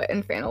 is a little bit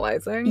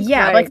infantilizing.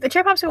 Yeah, like the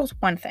cherry popsicle is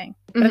one thing.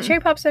 But a cherry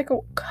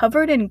popsicle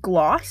covered in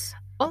gloss?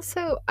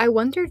 Also, I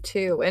wonder,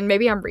 too, and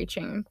maybe I'm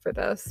reaching for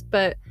this,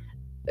 but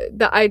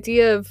the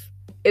idea of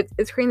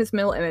it's creating this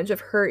mental image of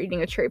her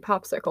eating a cherry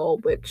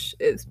popsicle, which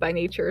is by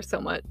nature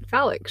somewhat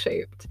phallic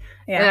shaped.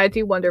 Yeah. And I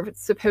do wonder if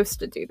it's supposed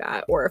to do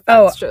that, or if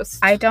that's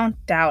just I don't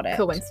doubt it.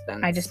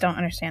 Coincidence. I just don't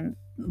understand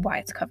why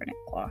it's covered in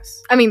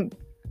gloss. I mean,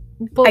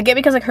 I get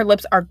because like her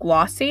lips are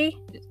glossy,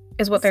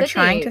 is what they're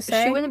trying to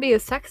say. She wouldn't be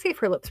as sexy if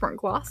her lips weren't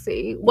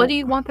glossy. What do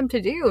you want them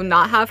to do?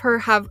 Not have her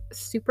have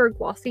super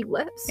glossy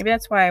lips? Maybe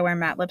that's why I wear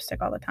matte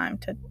lipstick all the time,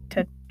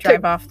 to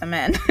drive off the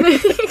men.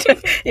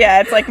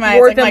 Yeah, it's like my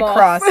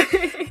cross.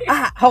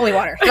 Holy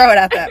water. Throw it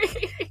at them.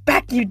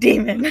 Back, you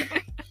demon.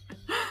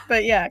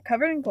 But yeah,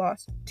 covered in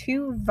gloss.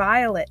 2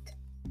 violet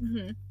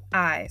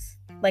eyes.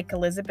 Like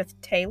Elizabeth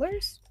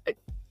Taylor's?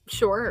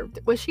 Sure.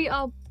 Was she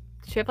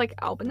does she have like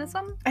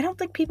albinism? I don't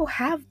think people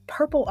have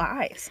purple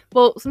eyes.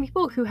 Well, some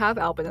people who have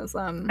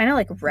albinism, I know,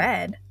 like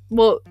red.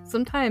 Well,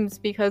 sometimes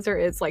because there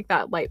is like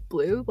that light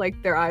blue,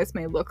 like their eyes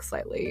may look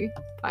slightly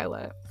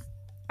violet.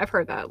 I've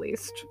heard that at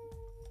least.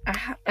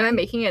 Am I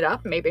making it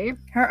up? Maybe.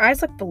 Her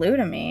eyes look blue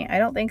to me. I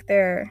don't think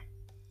they're...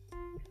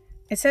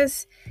 It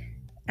says,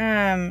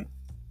 yeah,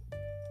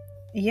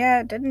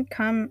 it didn't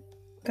come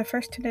the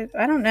first 2 days.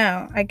 I don't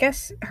know. I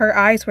guess her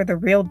eyes were the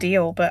real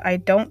deal, but I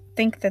don't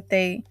think that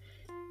they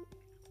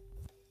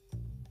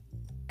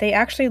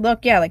actually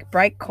look, like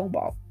bright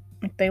cobalt.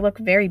 Like, they look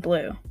very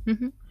blue.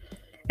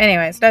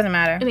 Anyways, doesn't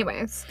matter.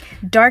 Anyways.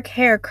 Dark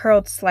hair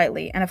curled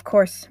slightly, and of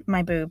course,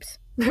 my boobs.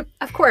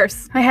 Of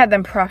course. I had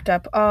them propped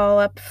up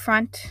all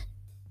front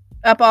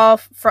and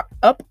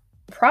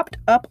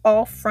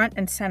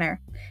center,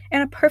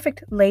 in a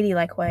perfect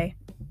ladylike way.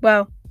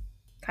 Well,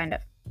 kind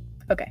of.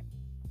 Okay.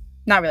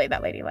 Not really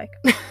that ladylike.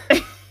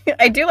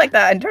 I do like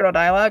that internal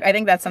dialogue. I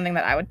think that's something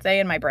that I would say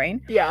in my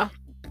brain. Yeah.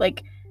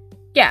 Like,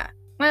 yeah.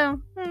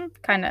 Well,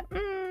 kind of.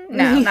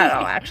 No, not at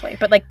all, actually.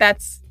 But, like,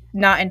 that's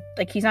not,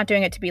 he's not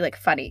doing it to be, like,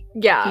 funny.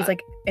 Yeah. He's,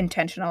 like,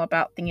 intentional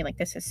about thinking, like,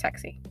 this is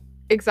sexy.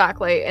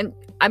 Exactly. And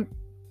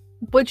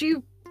would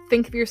you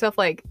think of yourself,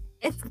 like,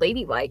 it's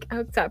ladylike,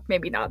 except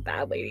maybe not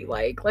that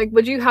ladylike? Like,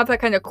 would you have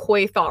that kind of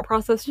coy thought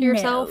process to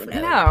yourself?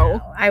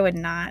 No. I would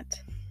not.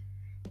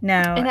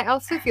 No. And I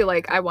also feel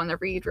like I want to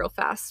read real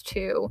fast,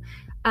 too.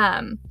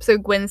 So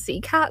Gwen C.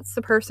 Katz,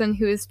 the person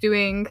who is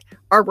doing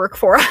our work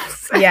for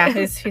us. Yeah,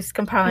 who's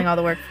compiling all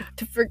the work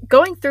for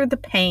going through the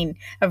pain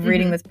of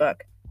reading this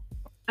book.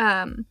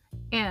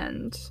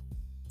 And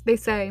they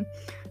say,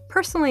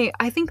 personally,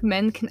 I think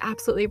men can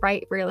absolutely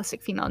write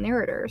realistic female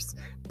narrators.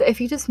 But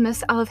if you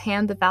dismiss out of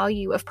hand the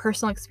value of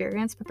personal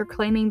experience by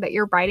proclaiming that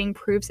your writing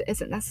proves it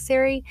isn't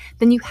necessary,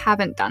 then you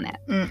haven't done it.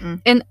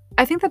 And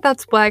I think that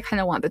that's what I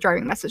kind of want the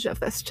driving message of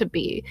this to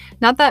be.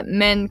 Not that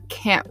men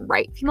can't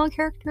write female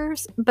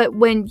characters, but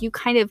when you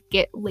kind of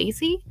get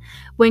lazy,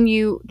 when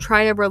you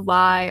try to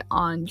rely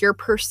on your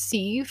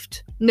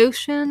perceived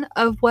notion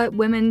of what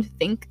women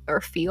think or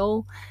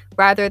feel,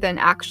 rather than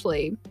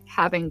actually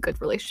having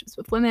good relationships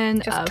with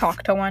women. Just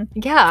talk to one.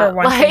 Yeah. For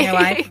once in your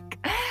life.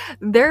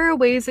 There are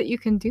ways that you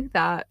can do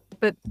that,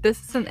 but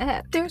this isn't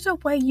it. There's a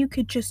way you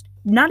could just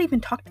not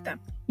even talk to them.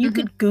 You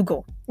could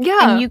Google.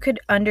 Yeah. And you could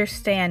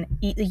understand.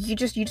 You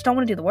just don't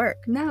want to do the work.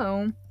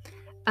 No.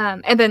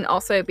 And then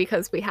also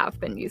because we have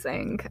been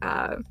using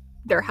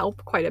their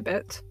help quite a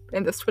bit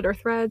in this Twitter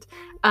thread,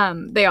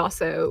 they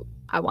also,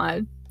 I want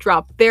to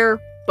drop their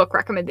book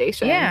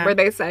recommendation where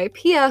they say,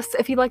 P.S.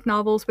 if you like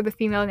novels where the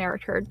female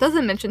narrator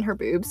doesn't mention her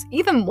boobs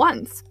even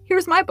once,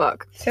 here's my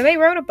book. So they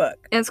wrote a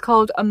book. And it's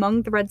called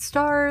Among the Red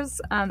Stars.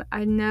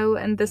 I know,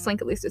 and this link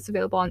at least is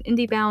available on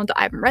IndieBound.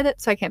 I haven't read it,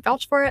 so I can't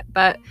vouch for it,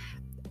 but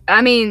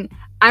I mean,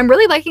 I'm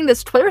really liking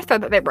this Twitter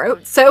thread that they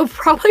wrote, so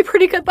probably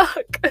pretty good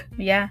book.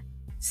 Yeah.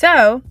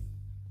 So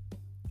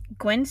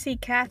Gwen C.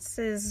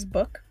 Katz's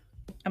book,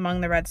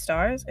 Among the Red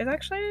Stars, is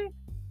actually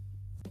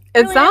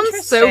it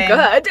sounds so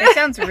good. It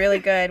sounds really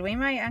good. We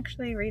might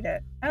actually read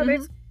it. Oh,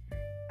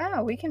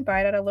 we can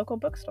buy it at a local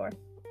bookstore.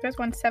 There's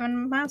one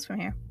 7 miles from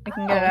here. We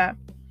can get it at.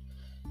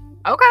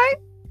 Okay.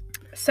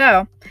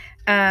 So,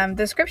 the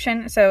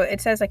description. So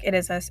it says like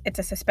it's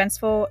a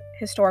suspenseful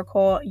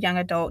historical young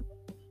adult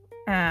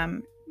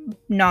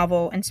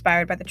novel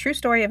inspired by the true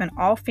story of an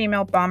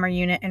all-female bomber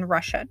unit in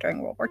Russia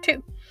during World War II.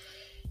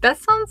 That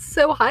sounds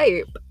so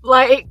hype.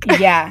 Like,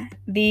 yeah,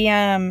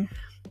 the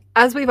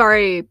as we've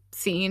already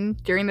seen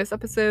during this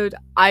episode,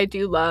 I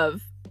do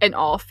love an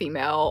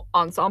all-female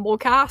ensemble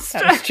cast.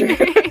 That is true.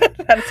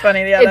 That's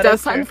funny. Yeah, it does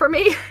sound for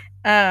me.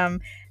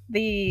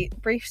 The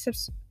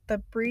the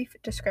brief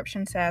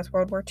description says,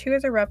 World War II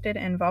has erupted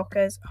in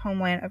Volka's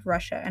homeland of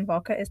Russia, and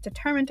Volka is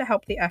determined to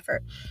help the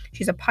effort.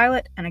 She's a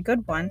pilot, and a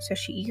good one, so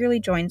she eagerly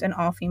joins an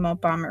all-female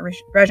bomber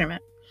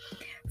regiment.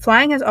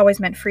 Flying has always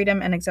meant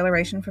freedom and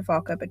exhilaration for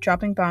Volka, but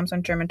dropping bombs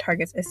on German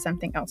targets is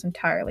something else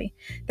entirely.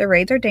 The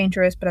raids are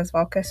dangerous, but as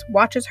Volka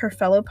watches her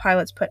fellow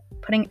pilots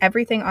putting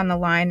everything on the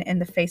line in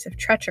the face of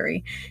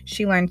treachery,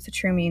 she learns the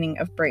true meaning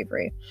of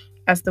bravery.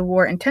 As the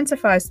war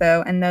intensifies,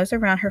 though, and those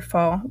around her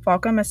fall,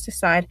 Volka must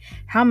decide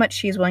how much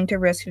she is willing to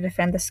risk to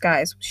defend the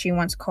skies she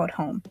once called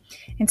home.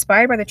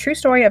 Inspired by the true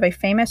story of a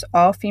famous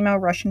all-female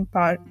Russian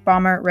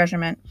bomber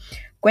regiment,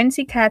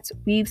 Gwency Katz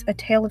weaves a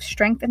tale of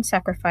strength and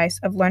sacrifice,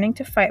 of learning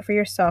to fight for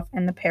yourself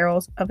in the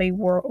perils of a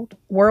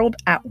world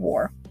at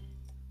war.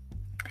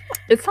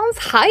 It sounds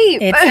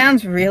hype. It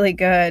sounds really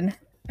good.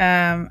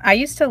 I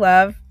used to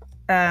love,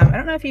 I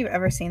don't know if you've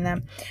ever seen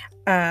them,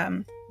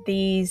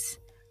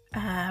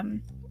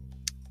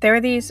 there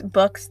were these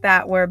books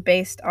that were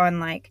based on,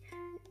 like,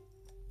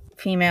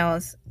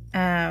 females,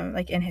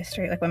 like, in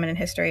history, like, women in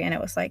history, and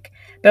it was, like,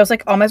 but it was,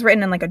 like, almost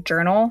written in, like, a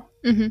journal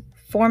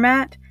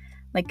format,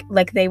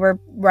 like they were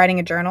writing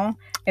a journal.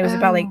 It was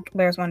about, like,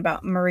 there's one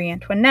about Marie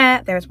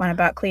Antoinette, there's one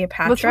about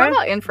Cleopatra. What's one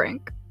about Anne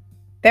Frank?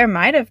 There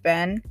might have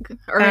been.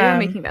 Or maybe I'm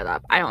making that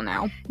up. I don't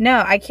know.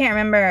 No, I can't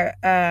remember,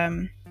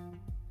 I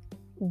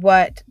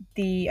don't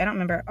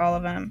remember all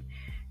of them.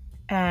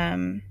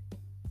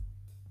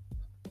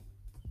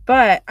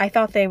 But I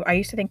thought I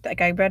used to think,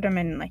 like, I read them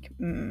in, like,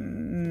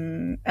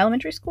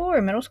 elementary school or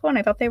middle school, and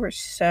I thought they were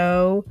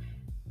so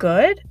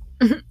good.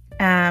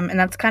 And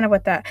that's kind of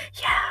what there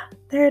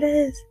it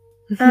is.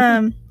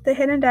 The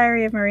Hidden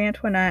Diary of Marie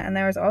Antoinette, and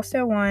there was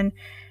also one,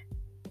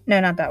 no,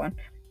 not that one.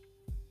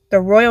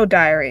 The Royal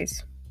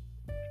Diaries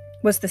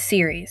was the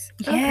series.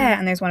 Okay. Yeah,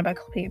 and there's one about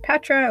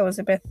Cleopatra,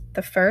 Elizabeth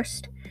I,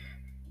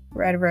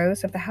 Red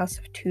Rose of the House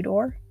of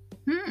Tudor.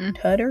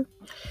 Tudor.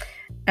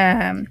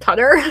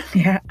 Tudor?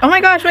 Yeah. Oh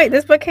my gosh, wait,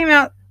 this book came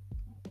out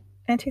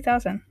in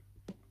 2000.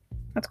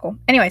 That's cool.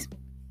 Anyways.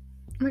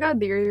 Oh my god,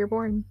 the year you're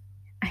born.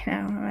 I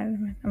know.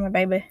 I'm a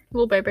baby.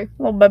 Little baby.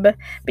 But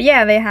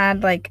yeah, they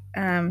had, like,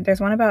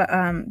 there's one about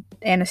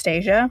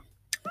Anastasia.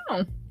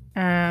 Oh.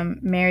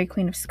 Mary,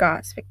 Queen of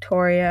Scots,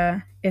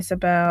 Victoria,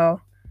 Isabel.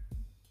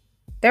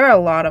 There are a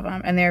lot of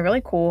them, and they're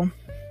really cool.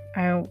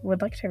 I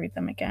would like to read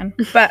them again.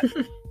 But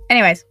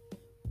anyways.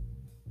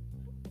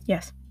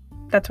 Yes.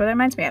 That's what that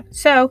reminds me of.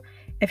 So,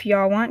 if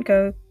y'all want,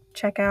 go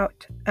check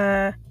out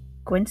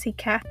Gwency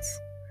Katz.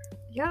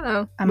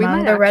 Yeah.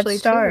 Among the Red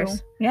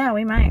Stars. Too. Yeah,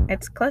 we might.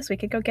 It's close. We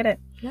could go get it.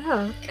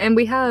 Yeah. And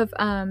we have,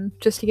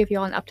 just to give you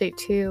all an update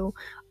too,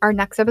 our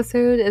next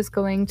episode is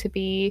going to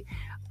be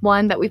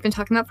one that we've been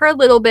talking about for a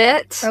little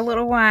bit. For a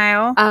little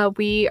while.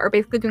 We are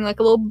basically doing, like,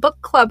 a little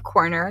book club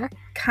corner.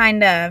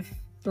 Kind of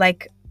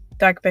like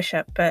Dark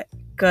Bishop, but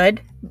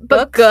good.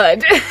 But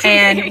good.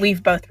 And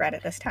we've both read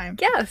it this time.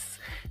 Yes.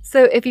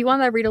 So if you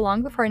want to read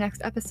along before our next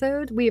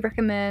episode, we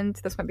recommend,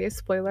 this might be a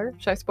spoiler.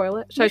 Should I spoil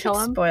it? Should I tell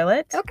them? Spoil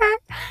it. Okay.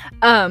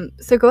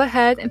 So go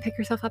ahead and pick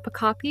yourself up a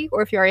copy,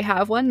 or if you already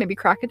have one, maybe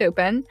crack it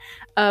open,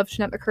 of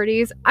Jeanette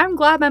McCurdy's I'm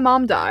Glad My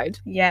Mom Died.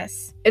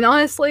 Yes. And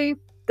honestly,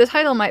 the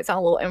title might sound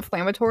a little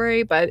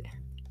inflammatory, but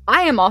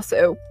I am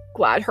also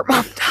glad her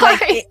mom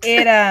died.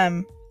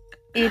 Like,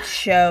 it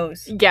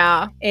shows.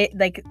 Yeah. It,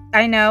 like,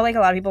 I know, like, a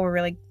lot of people were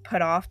really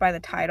put off by the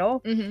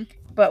title,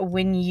 but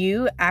when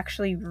you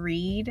actually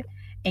read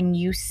and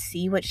you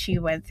see what she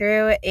went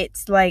through,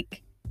 it's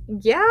like,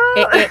 yeah,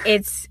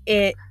 it's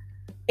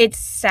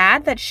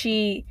sad that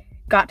she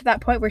got to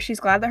that point where she's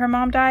glad that her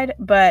mom died,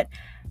 but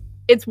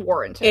it's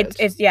warranted.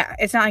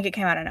 It's not like it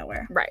came out of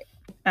nowhere, right?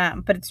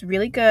 But it's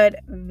really good,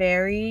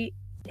 very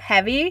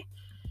heavy,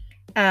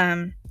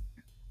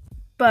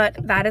 but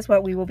that is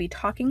what we will be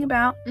talking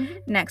about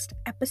next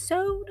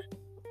episode.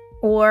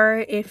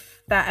 Or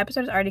if that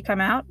episode has already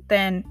come out,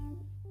 then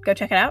go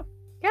check it out.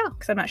 Yeah.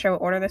 Because I'm not sure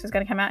what order this is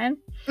going to come out in.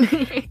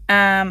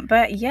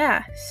 But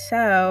yeah,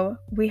 so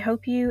we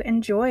hope you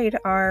enjoyed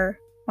our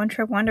One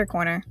Trip Wonder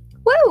Corner.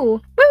 Woo!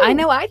 I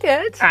know I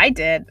did. I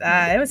did.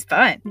 It was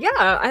fun.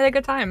 Yeah, I had a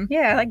good time.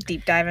 Yeah, I like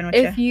deep diving with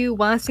you. If you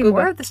want to see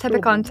more of this type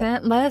of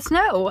content, let us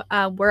know.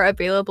 We're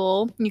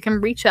available. You can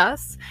reach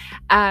us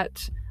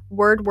at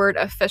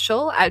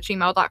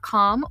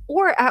wordwordofficial@gmail.com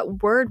or at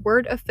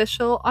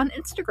wordwordofficial on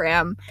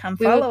Instagram. Come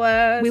follow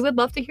us. We would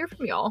love to hear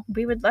from y'all.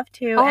 We would love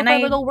to. All of our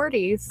little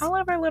wordies. All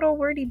of our little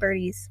wordy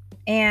birdies.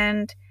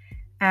 And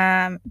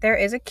there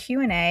is a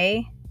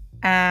Q&A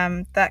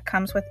that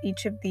comes with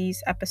each of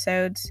these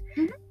episodes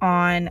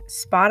on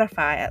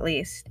Spotify, at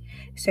least.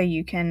 So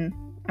you can,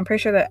 I'm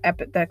pretty sure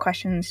the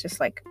question is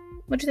just like,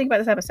 what'd you think about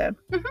this episode?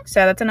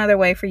 So that's another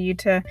way for you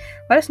to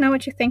let us know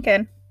what you're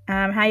thinking,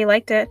 how you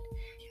liked it.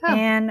 Yeah.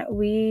 And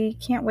we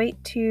can't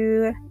wait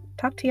to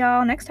talk to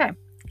y'all next time.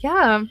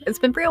 Yeah, it's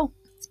been real.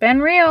 It's been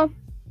real.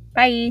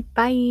 Bye.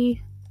 Bye.